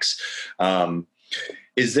 max. Have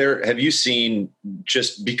you seen,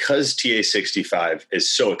 just because TA65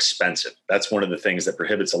 is so expensive, that's one of the things that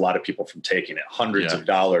prohibits a lot of people from taking it, hundreds of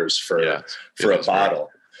dollars for a bottle.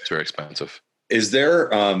 It's very expensive. Is there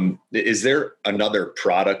another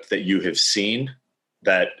product that you have seen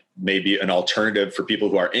that may be an alternative for people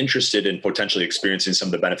who are interested in potentially experiencing some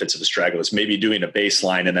of the benefits of astragalus, maybe doing a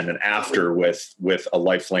baseline and then an after with a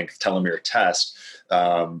life-length telomere test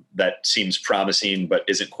that seems promising but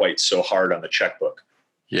isn't quite so hard on the checkbook?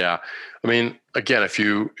 Yeah. I mean, again, if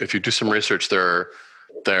you do some research, there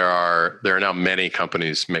are now many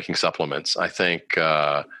companies making supplements. I think,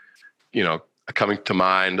 coming to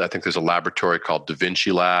mind, I think there's a laboratory called Da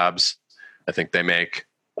Vinci Labs. I think they make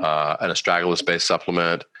an astragalus-based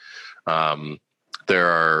supplement.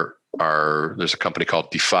 There's a company called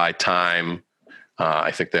Defy Time.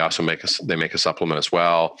 I think they also make a supplement as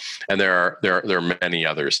well. And there are many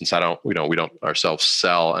others. Since we don't ourselves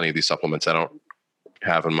sell any of these supplements, I don't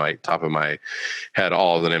have in my top of my head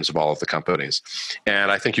all of the names of all of the companies. And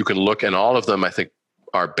I think you can look, and all of them, I think,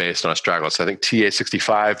 are based on astragalus. I think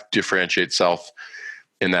TA65 differentiates itself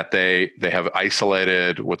in that they have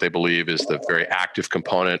isolated what they believe is the very active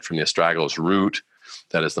component from the astragalus root.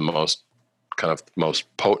 That is the most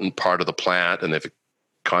potent part of the plant, and they've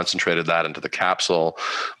concentrated that into the capsule.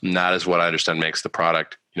 And that is what I understand makes the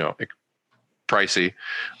product, pricey.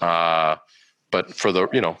 But for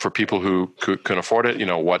for people who can afford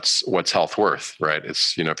it, what's health worth, right?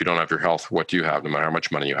 It's, if you don't have your health, what do you have, no matter how much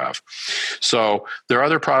money you have? So there are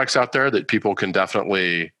other products out there that people can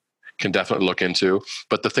definitely look into.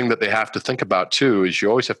 But the thing that they have to think about too is you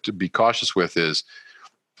always have to be cautious with is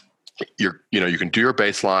you can do your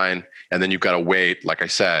baseline and then you've got to wait, like I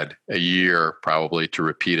said, a year probably to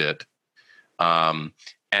repeat it. And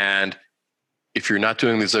if you're not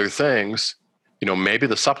doing these other things, maybe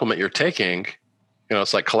the supplement you're taking,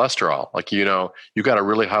 it's like cholesterol. Like, you got a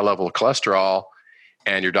really high level of cholesterol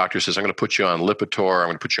and your doctor says, I'm going to put you on Lipitor, I'm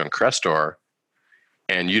going to put you on Crestor,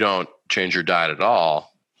 and you don't change your diet at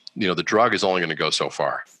all, the drug is only going to go so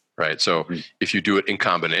far, right? So if you do it in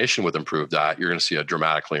combination with improved diet, you're going to see a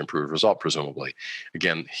dramatically improved result, presumably.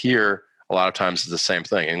 Again, here, a lot of times it's the same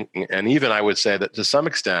thing. And even I would say that to some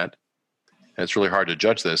extent, and it's really hard to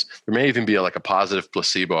judge this, there may even be a positive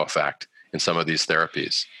placebo effect in some of these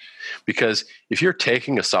therapies. Because if you're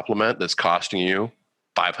taking a supplement that's costing you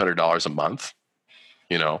 $500 a month,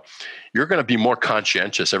 you're going to be more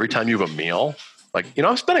conscientious every time you have a meal. Like,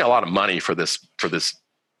 I'm spending a lot of money for this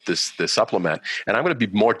supplement, and I'm going to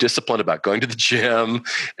be more disciplined about going to the gym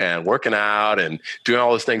and working out and doing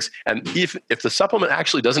all those things. And if the supplement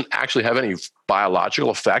actually doesn't actually have any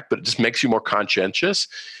biological effect, but it just makes you more conscientious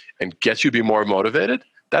and gets you to be more motivated,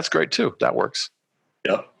 that's great too. That works.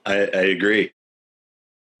 Yep, I agree.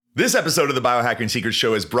 This episode of the Biohacking Secrets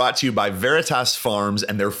Show is brought to you by Veritas Farms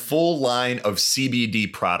and their full line of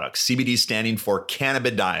CBD products, CBD standing for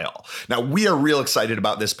cannabidiol. Now, we are real excited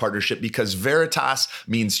about this partnership because Veritas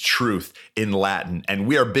means truth in Latin, and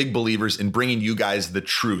we are big believers in bringing you guys the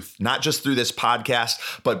truth, not just through this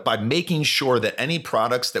podcast, but by making sure that any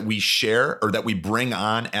products that we share or that we bring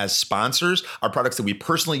on as sponsors are products that we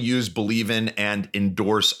personally use, believe in, and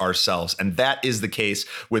endorse ourselves. And that is the case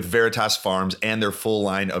with Veritas Farms and their full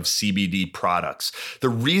line of CBD products. The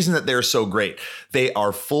reason that they're so great, they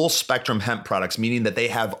are full spectrum hemp products, meaning that they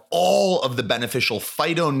have all of the beneficial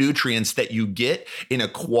phytonutrients that you get in a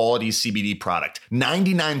quality CBD product.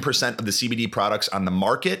 99% of the CBD products on the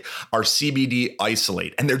market are CBD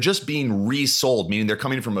isolate, and they're just being resold, meaning they're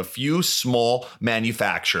coming from a few small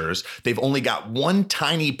manufacturers. They've only got one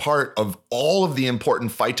tiny part of all of the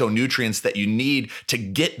important phytonutrients that you need to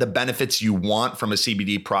get the benefits you want from a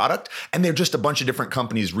CBD product, and they're just a bunch of different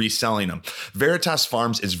companies reselling them. Veritas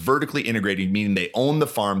Farms is vertically integrated, meaning they own the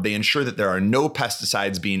farm. They ensure that there are no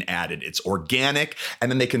pesticides being added. It's organic, and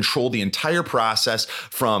then they control the entire process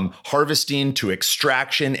from harvesting to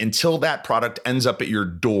extraction until that product ends up at your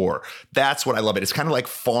door. That's what I love it. It's kind of like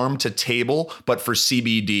farm to table, but for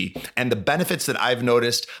CBD. And the benefits that I've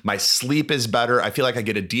noticed, my sleep is better. I feel like I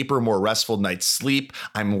get a deeper, more restful night's sleep.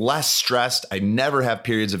 I'm less stressed. I never have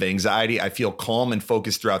periods of anxiety. I feel calm and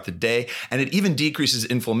focused throughout the day. And it even decreases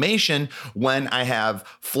inflammation when I have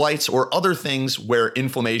flights or other things where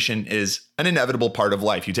inflammation is an inevitable part of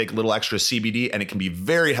life. You take a little extra CBD and it can be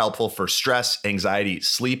very helpful for stress, anxiety,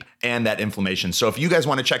 sleep, and that inflammation. So if you guys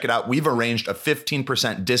want to check it out, we've arranged a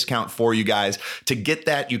 15% discount for you guys. To get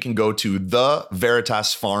that, you can go to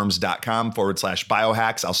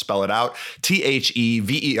theveritasfarms.com/biohacks. I'll spell it out.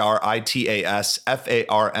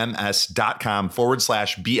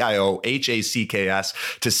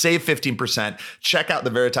 THEVERITASFARMS.com/BIOHACKS to save 15%. Check out the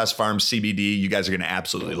Veritas Farms CBD. You guys are going to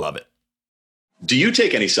absolutely love it. Do you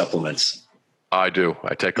take any supplements? I do.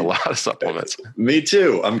 I take a lot of supplements. Me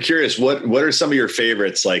too. I'm curious, what are some of your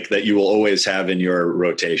favorites like that you will always have in your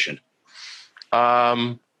rotation?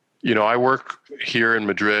 I work here in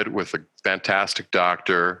Madrid with a fantastic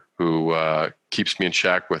doctor who keeps me in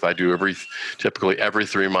check with, typically every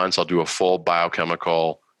 3 months, I'll do a full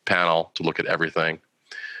biochemical panel to look at everything.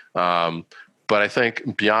 But I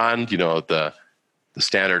think beyond, the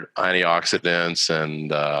standard antioxidants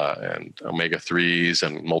and omega-3s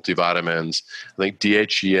and multivitamins, I think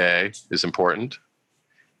DHEA is important.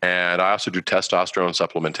 And I also do testosterone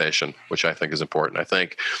supplementation, which I think is important. I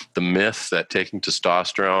think the myth that taking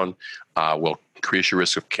testosterone will increase your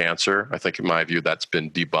risk of cancer, I think in my view, that's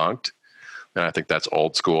been debunked. And I think that's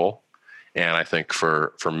old school. And I think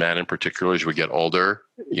for men in particular, as we get older,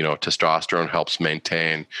 testosterone helps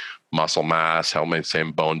maintain muscle mass, help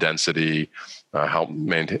maintain bone density, help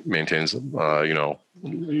maintains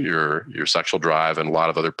your sexual drive and a lot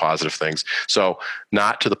of other positive things. So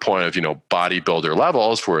not to the point of bodybuilder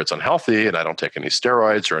levels where it's unhealthy, and I don't take any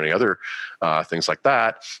steroids or any other things like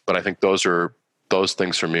that. But I think those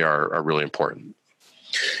things for me are really important.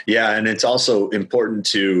 Yeah, and it's also important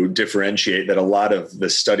to differentiate that a lot of the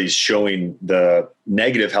studies showing the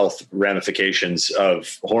negative health ramifications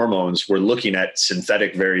of hormones, we're looking at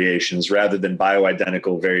synthetic variations rather than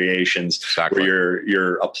bioidentical variations. Exactly. Where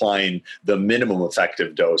you're applying the minimum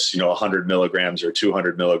effective dose, 100 milligrams or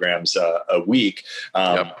 200 milligrams a week.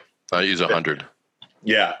 Yep. I use 100.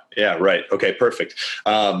 Yeah, right. Okay, perfect.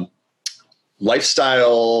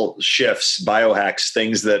 Lifestyle shifts, biohacks,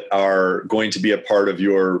 things that are going to be a part of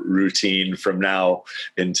your routine from now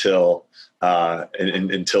until the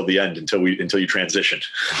end, until you transition.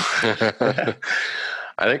 I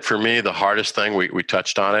think for me, the hardest thing, we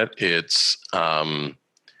touched on it. It's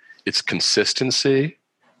consistency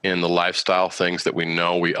in the lifestyle things that we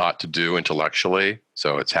know we ought to do intellectually.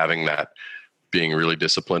 So it's having that, being really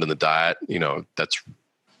disciplined in the diet. That's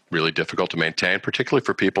really difficult to maintain, particularly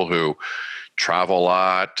for people who travel a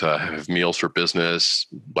lot, have meals for business,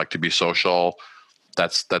 like to be social.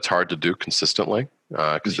 That's hard to do consistently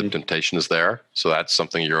because the temptation is there. So that's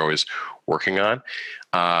something you're always working on.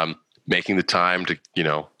 Making the time to,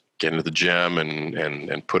 get into the gym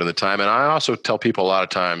and put in the time. And I also tell people a lot of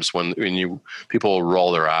times when people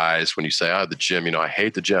roll their eyes when you say, the gym, I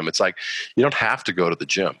hate the gym. It's like, you don't have to go to the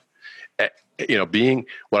gym.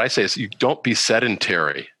 What I say is you don't be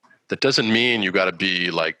sedentary. That doesn't mean you got to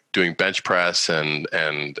be like doing bench press and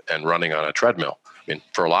running on a treadmill. I mean,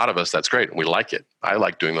 for a lot of us, that's great. And we like it. I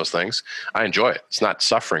like doing those things. I enjoy it. It's not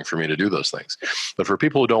suffering for me to do those things. But for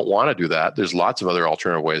people who don't want to do that, there's lots of other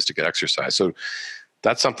alternative ways to get exercise. So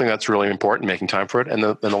that's something that's really important, making time for it. And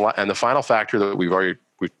the final factor that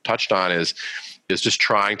we've touched on is just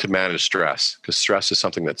trying to manage stress, because stress is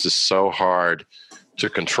something that's just so hard to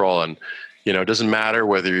control. And, it doesn't matter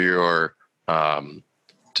whether you're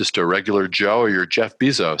just a regular Joe or you're Jeff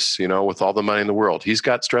Bezos, with all the money in the world. He's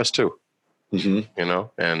got stress too,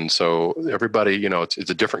 and so everybody, it's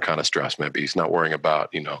a different kind of stress. Maybe he's not worrying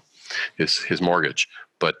about, his mortgage,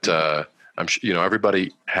 but I'm sure,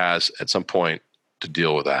 everybody has at some point to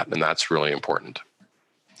deal with that. And that's really important.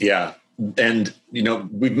 Yeah. And,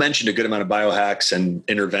 we've mentioned a good amount of biohacks and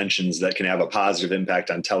interventions that can have a positive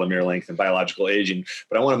impact on telomere length and biological aging.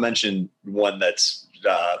 But I want to mention one that's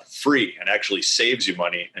free and actually saves you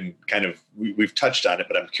money, and kind of we've touched on it,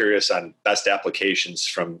 but I'm curious on best applications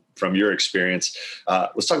from your experience.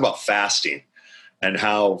 Let's talk about fasting and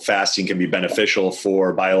how fasting can be beneficial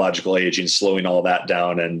for biological aging, slowing all that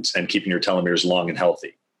down and keeping your telomeres long and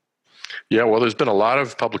healthy. Yeah, well, there's been a lot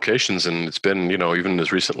of publications, and it's been, even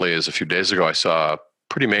as recently as a few days ago, I saw a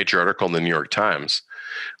pretty major article in the New York Times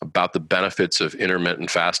about the benefits of intermittent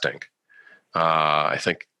fasting. I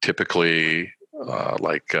think typically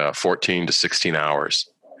 14 to 16 hours,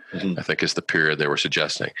 I think is the period they were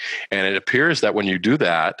suggesting. And it appears that when you do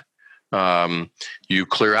that, you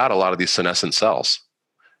clear out a lot of these senescent cells.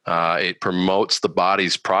 It promotes the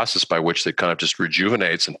body's process by which it kind of just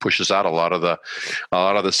rejuvenates and pushes out a lot of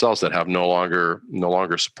the cells that have no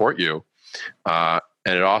longer support you. And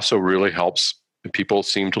it also really helps people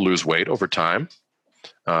seem to lose weight over time.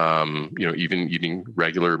 Even eating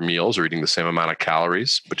regular meals or eating the same amount of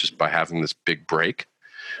calories, but just by having this big break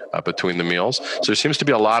between the meals. So there seems to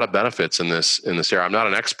be a lot of benefits in this area. I'm not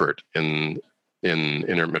an expert in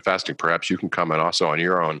intermittent fasting. Perhaps you can comment also on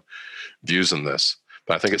your own views in this.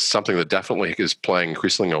 But I think it's something that definitely is playing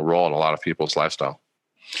increasingly a role in a lot of people's lifestyle.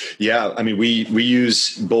 Yeah, I mean, we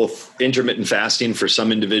use both intermittent fasting for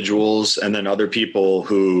some individuals, and then other people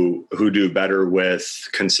who do better with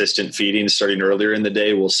consistent feeding starting earlier in the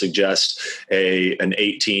day will suggest an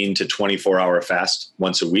 18 to 24 hour fast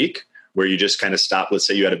once a week, where you just kind of stop. Let's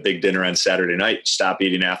say you had a big dinner on Saturday night, stop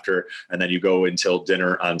eating after, and then you go until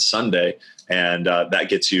dinner on Sunday. And that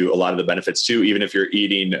gets you a lot of the benefits too, even if you're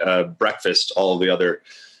eating breakfast all the other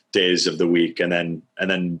days of the week, and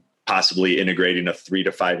then possibly integrating a 3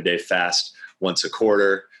 to 5 day fast once a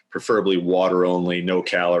quarter, preferably water only, no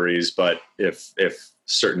calories. But if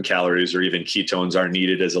certain calories or even ketones are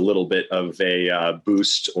needed as a little bit of a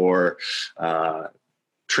boost or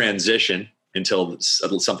transition until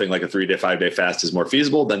something like a 3 to 5 day fast is more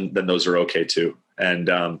feasible, then those are okay too.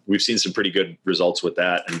 And we've seen some pretty good results with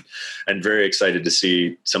that, and very excited to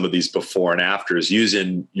see some of these before and afters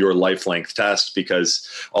using your life length test, because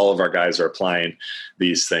all of our guys are applying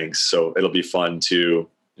these things. So it'll be fun to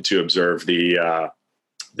observe the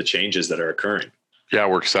changes that are occurring. Yeah,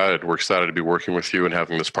 we're excited. We're excited to be working with you and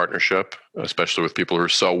having this partnership, especially with people who are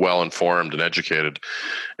so well informed and educated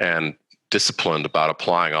and disciplined about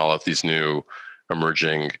applying all of these new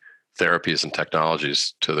emerging therapies and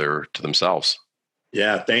technologies to themselves.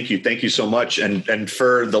 Yeah, thank you. Thank you so much. And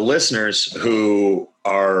for the listeners who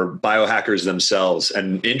are biohackers themselves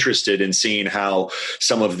and interested in seeing how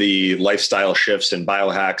some of the lifestyle shifts and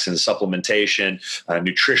biohacks and supplementation,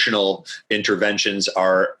 nutritional interventions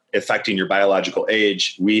are affecting your biological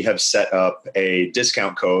age, we have set up a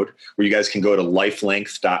discount code where you guys can go to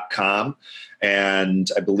lifelength.com.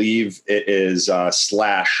 And I believe it is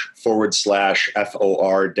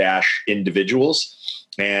 /FOR-individuals.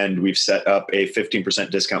 And we've set up a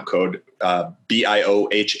 15% discount code,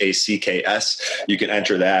 BIOHACKS. You can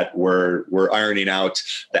enter that. We're ironing out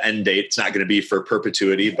the end date. It's not going to be for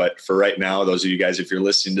perpetuity, but for right now, those of you guys, if you're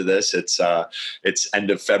listening to this, it's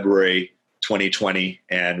end of February 2020,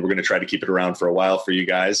 and we're going to try to keep it around for a while for you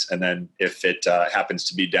guys. And then if it happens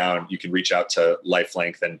to be down, you can reach out to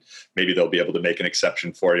LifeLength, and maybe they'll be able to make an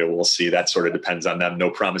exception for you. We'll see. That sort of depends on them. No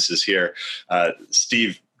promises here.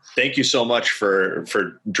 Steve, thank you so much for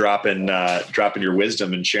dropping your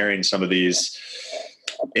wisdom and sharing some of these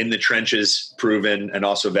in the trenches, proven and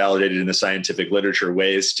also validated in the scientific literature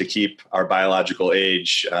ways to keep our biological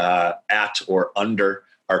age at or under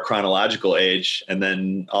our chronological age, and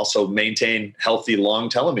then also maintain healthy long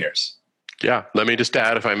telomeres. Yeah. Let me just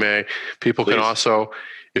add, if I may, people Please. Can also,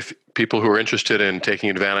 if people who are interested in taking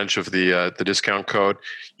advantage of the discount code,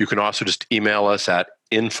 you can also just email us at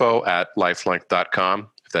info@lifelength.com.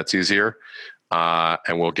 That's easier,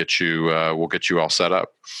 and we'll get you all set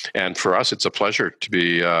up. And for us, it's a pleasure to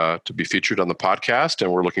be featured on the podcast,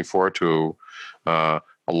 and we're looking forward to a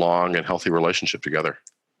long and healthy relationship together.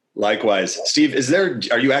 Likewise. Steve,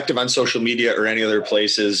 are you active on social media or any other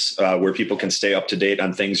places where people can stay up to date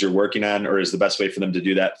on things you're working on, or is the best way for them to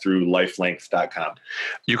do that through lifelength.com?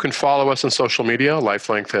 You can follow us on social media.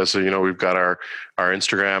 LifeLength has, we've got our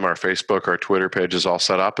Instagram, our Facebook, our Twitter pages all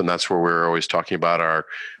set up, and that's where we're always talking about our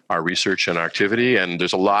research and activity. And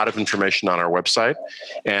there's a lot of information on our website.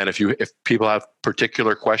 And if people have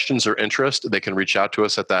particular questions or interest, they can reach out to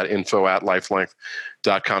us at that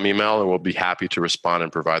info@lifelength.com email, and we'll be happy to respond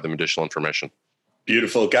and provide them additional information.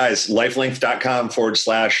 Beautiful. Guys, lifelength.com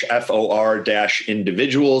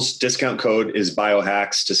 /FOR-individuals. Discount code is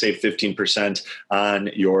biohacks to save 15% on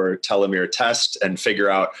your telomere test and figure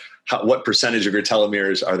out what percentage of your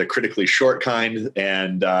telomeres are the critically short kind,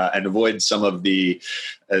 and avoid some of the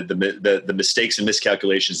mistakes and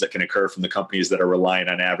miscalculations that can occur from the companies that are relying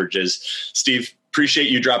on averages. Steve, appreciate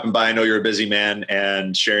you dropping by. I know you're a busy man,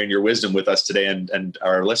 and sharing your wisdom with us today and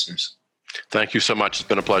our listeners. Thank you so much. It's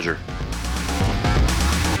been a pleasure.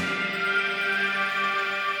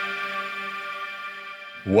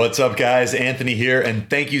 What's up, guys? Anthony here, and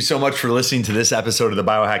thank you so much for listening to this episode of the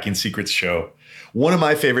Biohacking Secrets Show. One of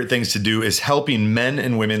my favorite things to do is helping men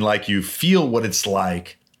and women like you feel what it's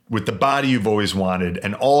like with the body you've always wanted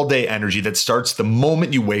and all-day energy that starts the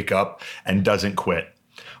moment you wake up and doesn't quit.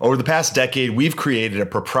 Over the past decade, we've created a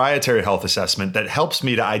proprietary health assessment that helps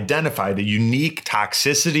me to identify the unique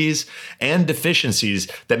toxicities and deficiencies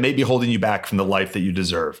that may be holding you back from the life that you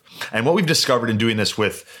deserve. And what we've discovered in doing this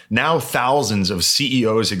with now thousands of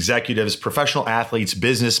CEOs, executives, professional athletes,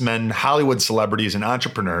 businessmen, Hollywood celebrities, and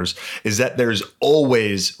entrepreneurs is that there's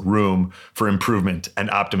always room for improvement and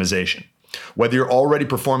optimization. Whether you're already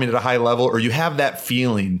performing at a high level or you have that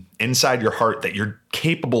feeling inside your heart that you're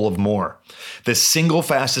capable of more, the single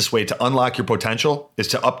fastest way to unlock your potential is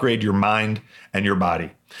to upgrade your mind and your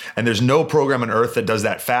body. And there's no program on earth that does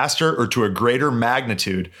that faster or to a greater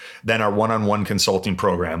magnitude than our one-on-one consulting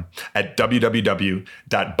program at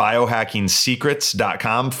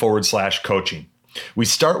www.biohackingsecrets.com/coaching. We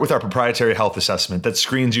start with our proprietary health assessment that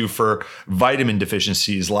screens you for vitamin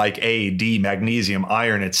deficiencies like A, D, magnesium,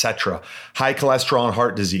 iron, etc., high cholesterol and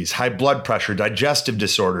heart disease, high blood pressure, digestive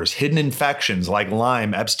disorders, hidden infections like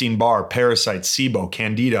Lyme, Epstein-Barr, parasites, SIBO,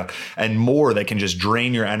 Candida, and more that can just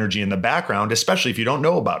drain your energy in the background, especially if you don't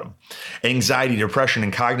know about them. Anxiety, depression,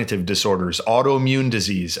 and cognitive disorders, autoimmune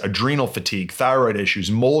disease, adrenal fatigue, thyroid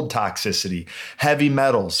issues, mold toxicity, heavy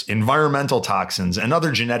metals, environmental toxins, and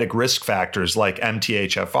other genetic risk factors like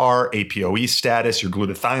MTHFR, APOE status, your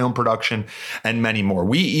glutathione production, and many more.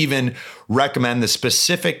 We even recommend the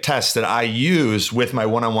specific tests that I use with my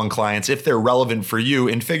one-on-one clients if they're relevant for you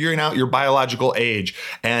in figuring out your biological age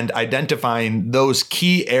and identifying those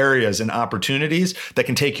key areas and opportunities that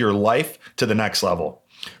can take your life to the next level.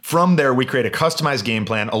 From there, we create a customized game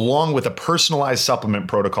plan along with a personalized supplement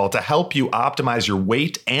protocol to help you optimize your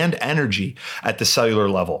weight and energy at the cellular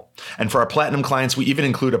level. And for our platinum clients, we even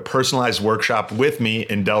include a personalized workshop with me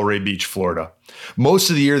in Delray Beach, Florida. Most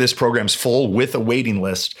of the year, this program's full with a waiting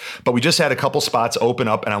list, but we just had a couple spots open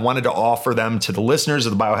up and I wanted to offer them to the listeners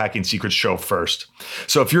of the Biohacking Secrets Show first.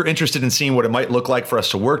 So if you're interested in seeing what it might look like for us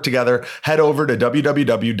to work together, head over to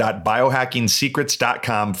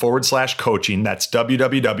www.biohackingsecrets.com/coaching. That's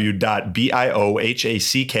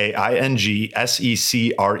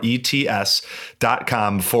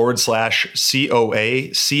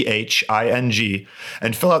www.biohackingsecrets.com/COACHING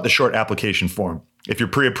and fill out the short application form. If you're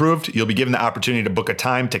pre-approved, you'll be given the opportunity to book a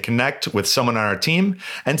time to connect with someone on our team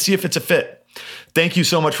and see if it's a fit. Thank you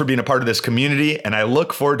so much for being a part of this community, and I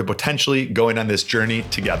look forward to potentially going on this journey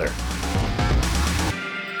together.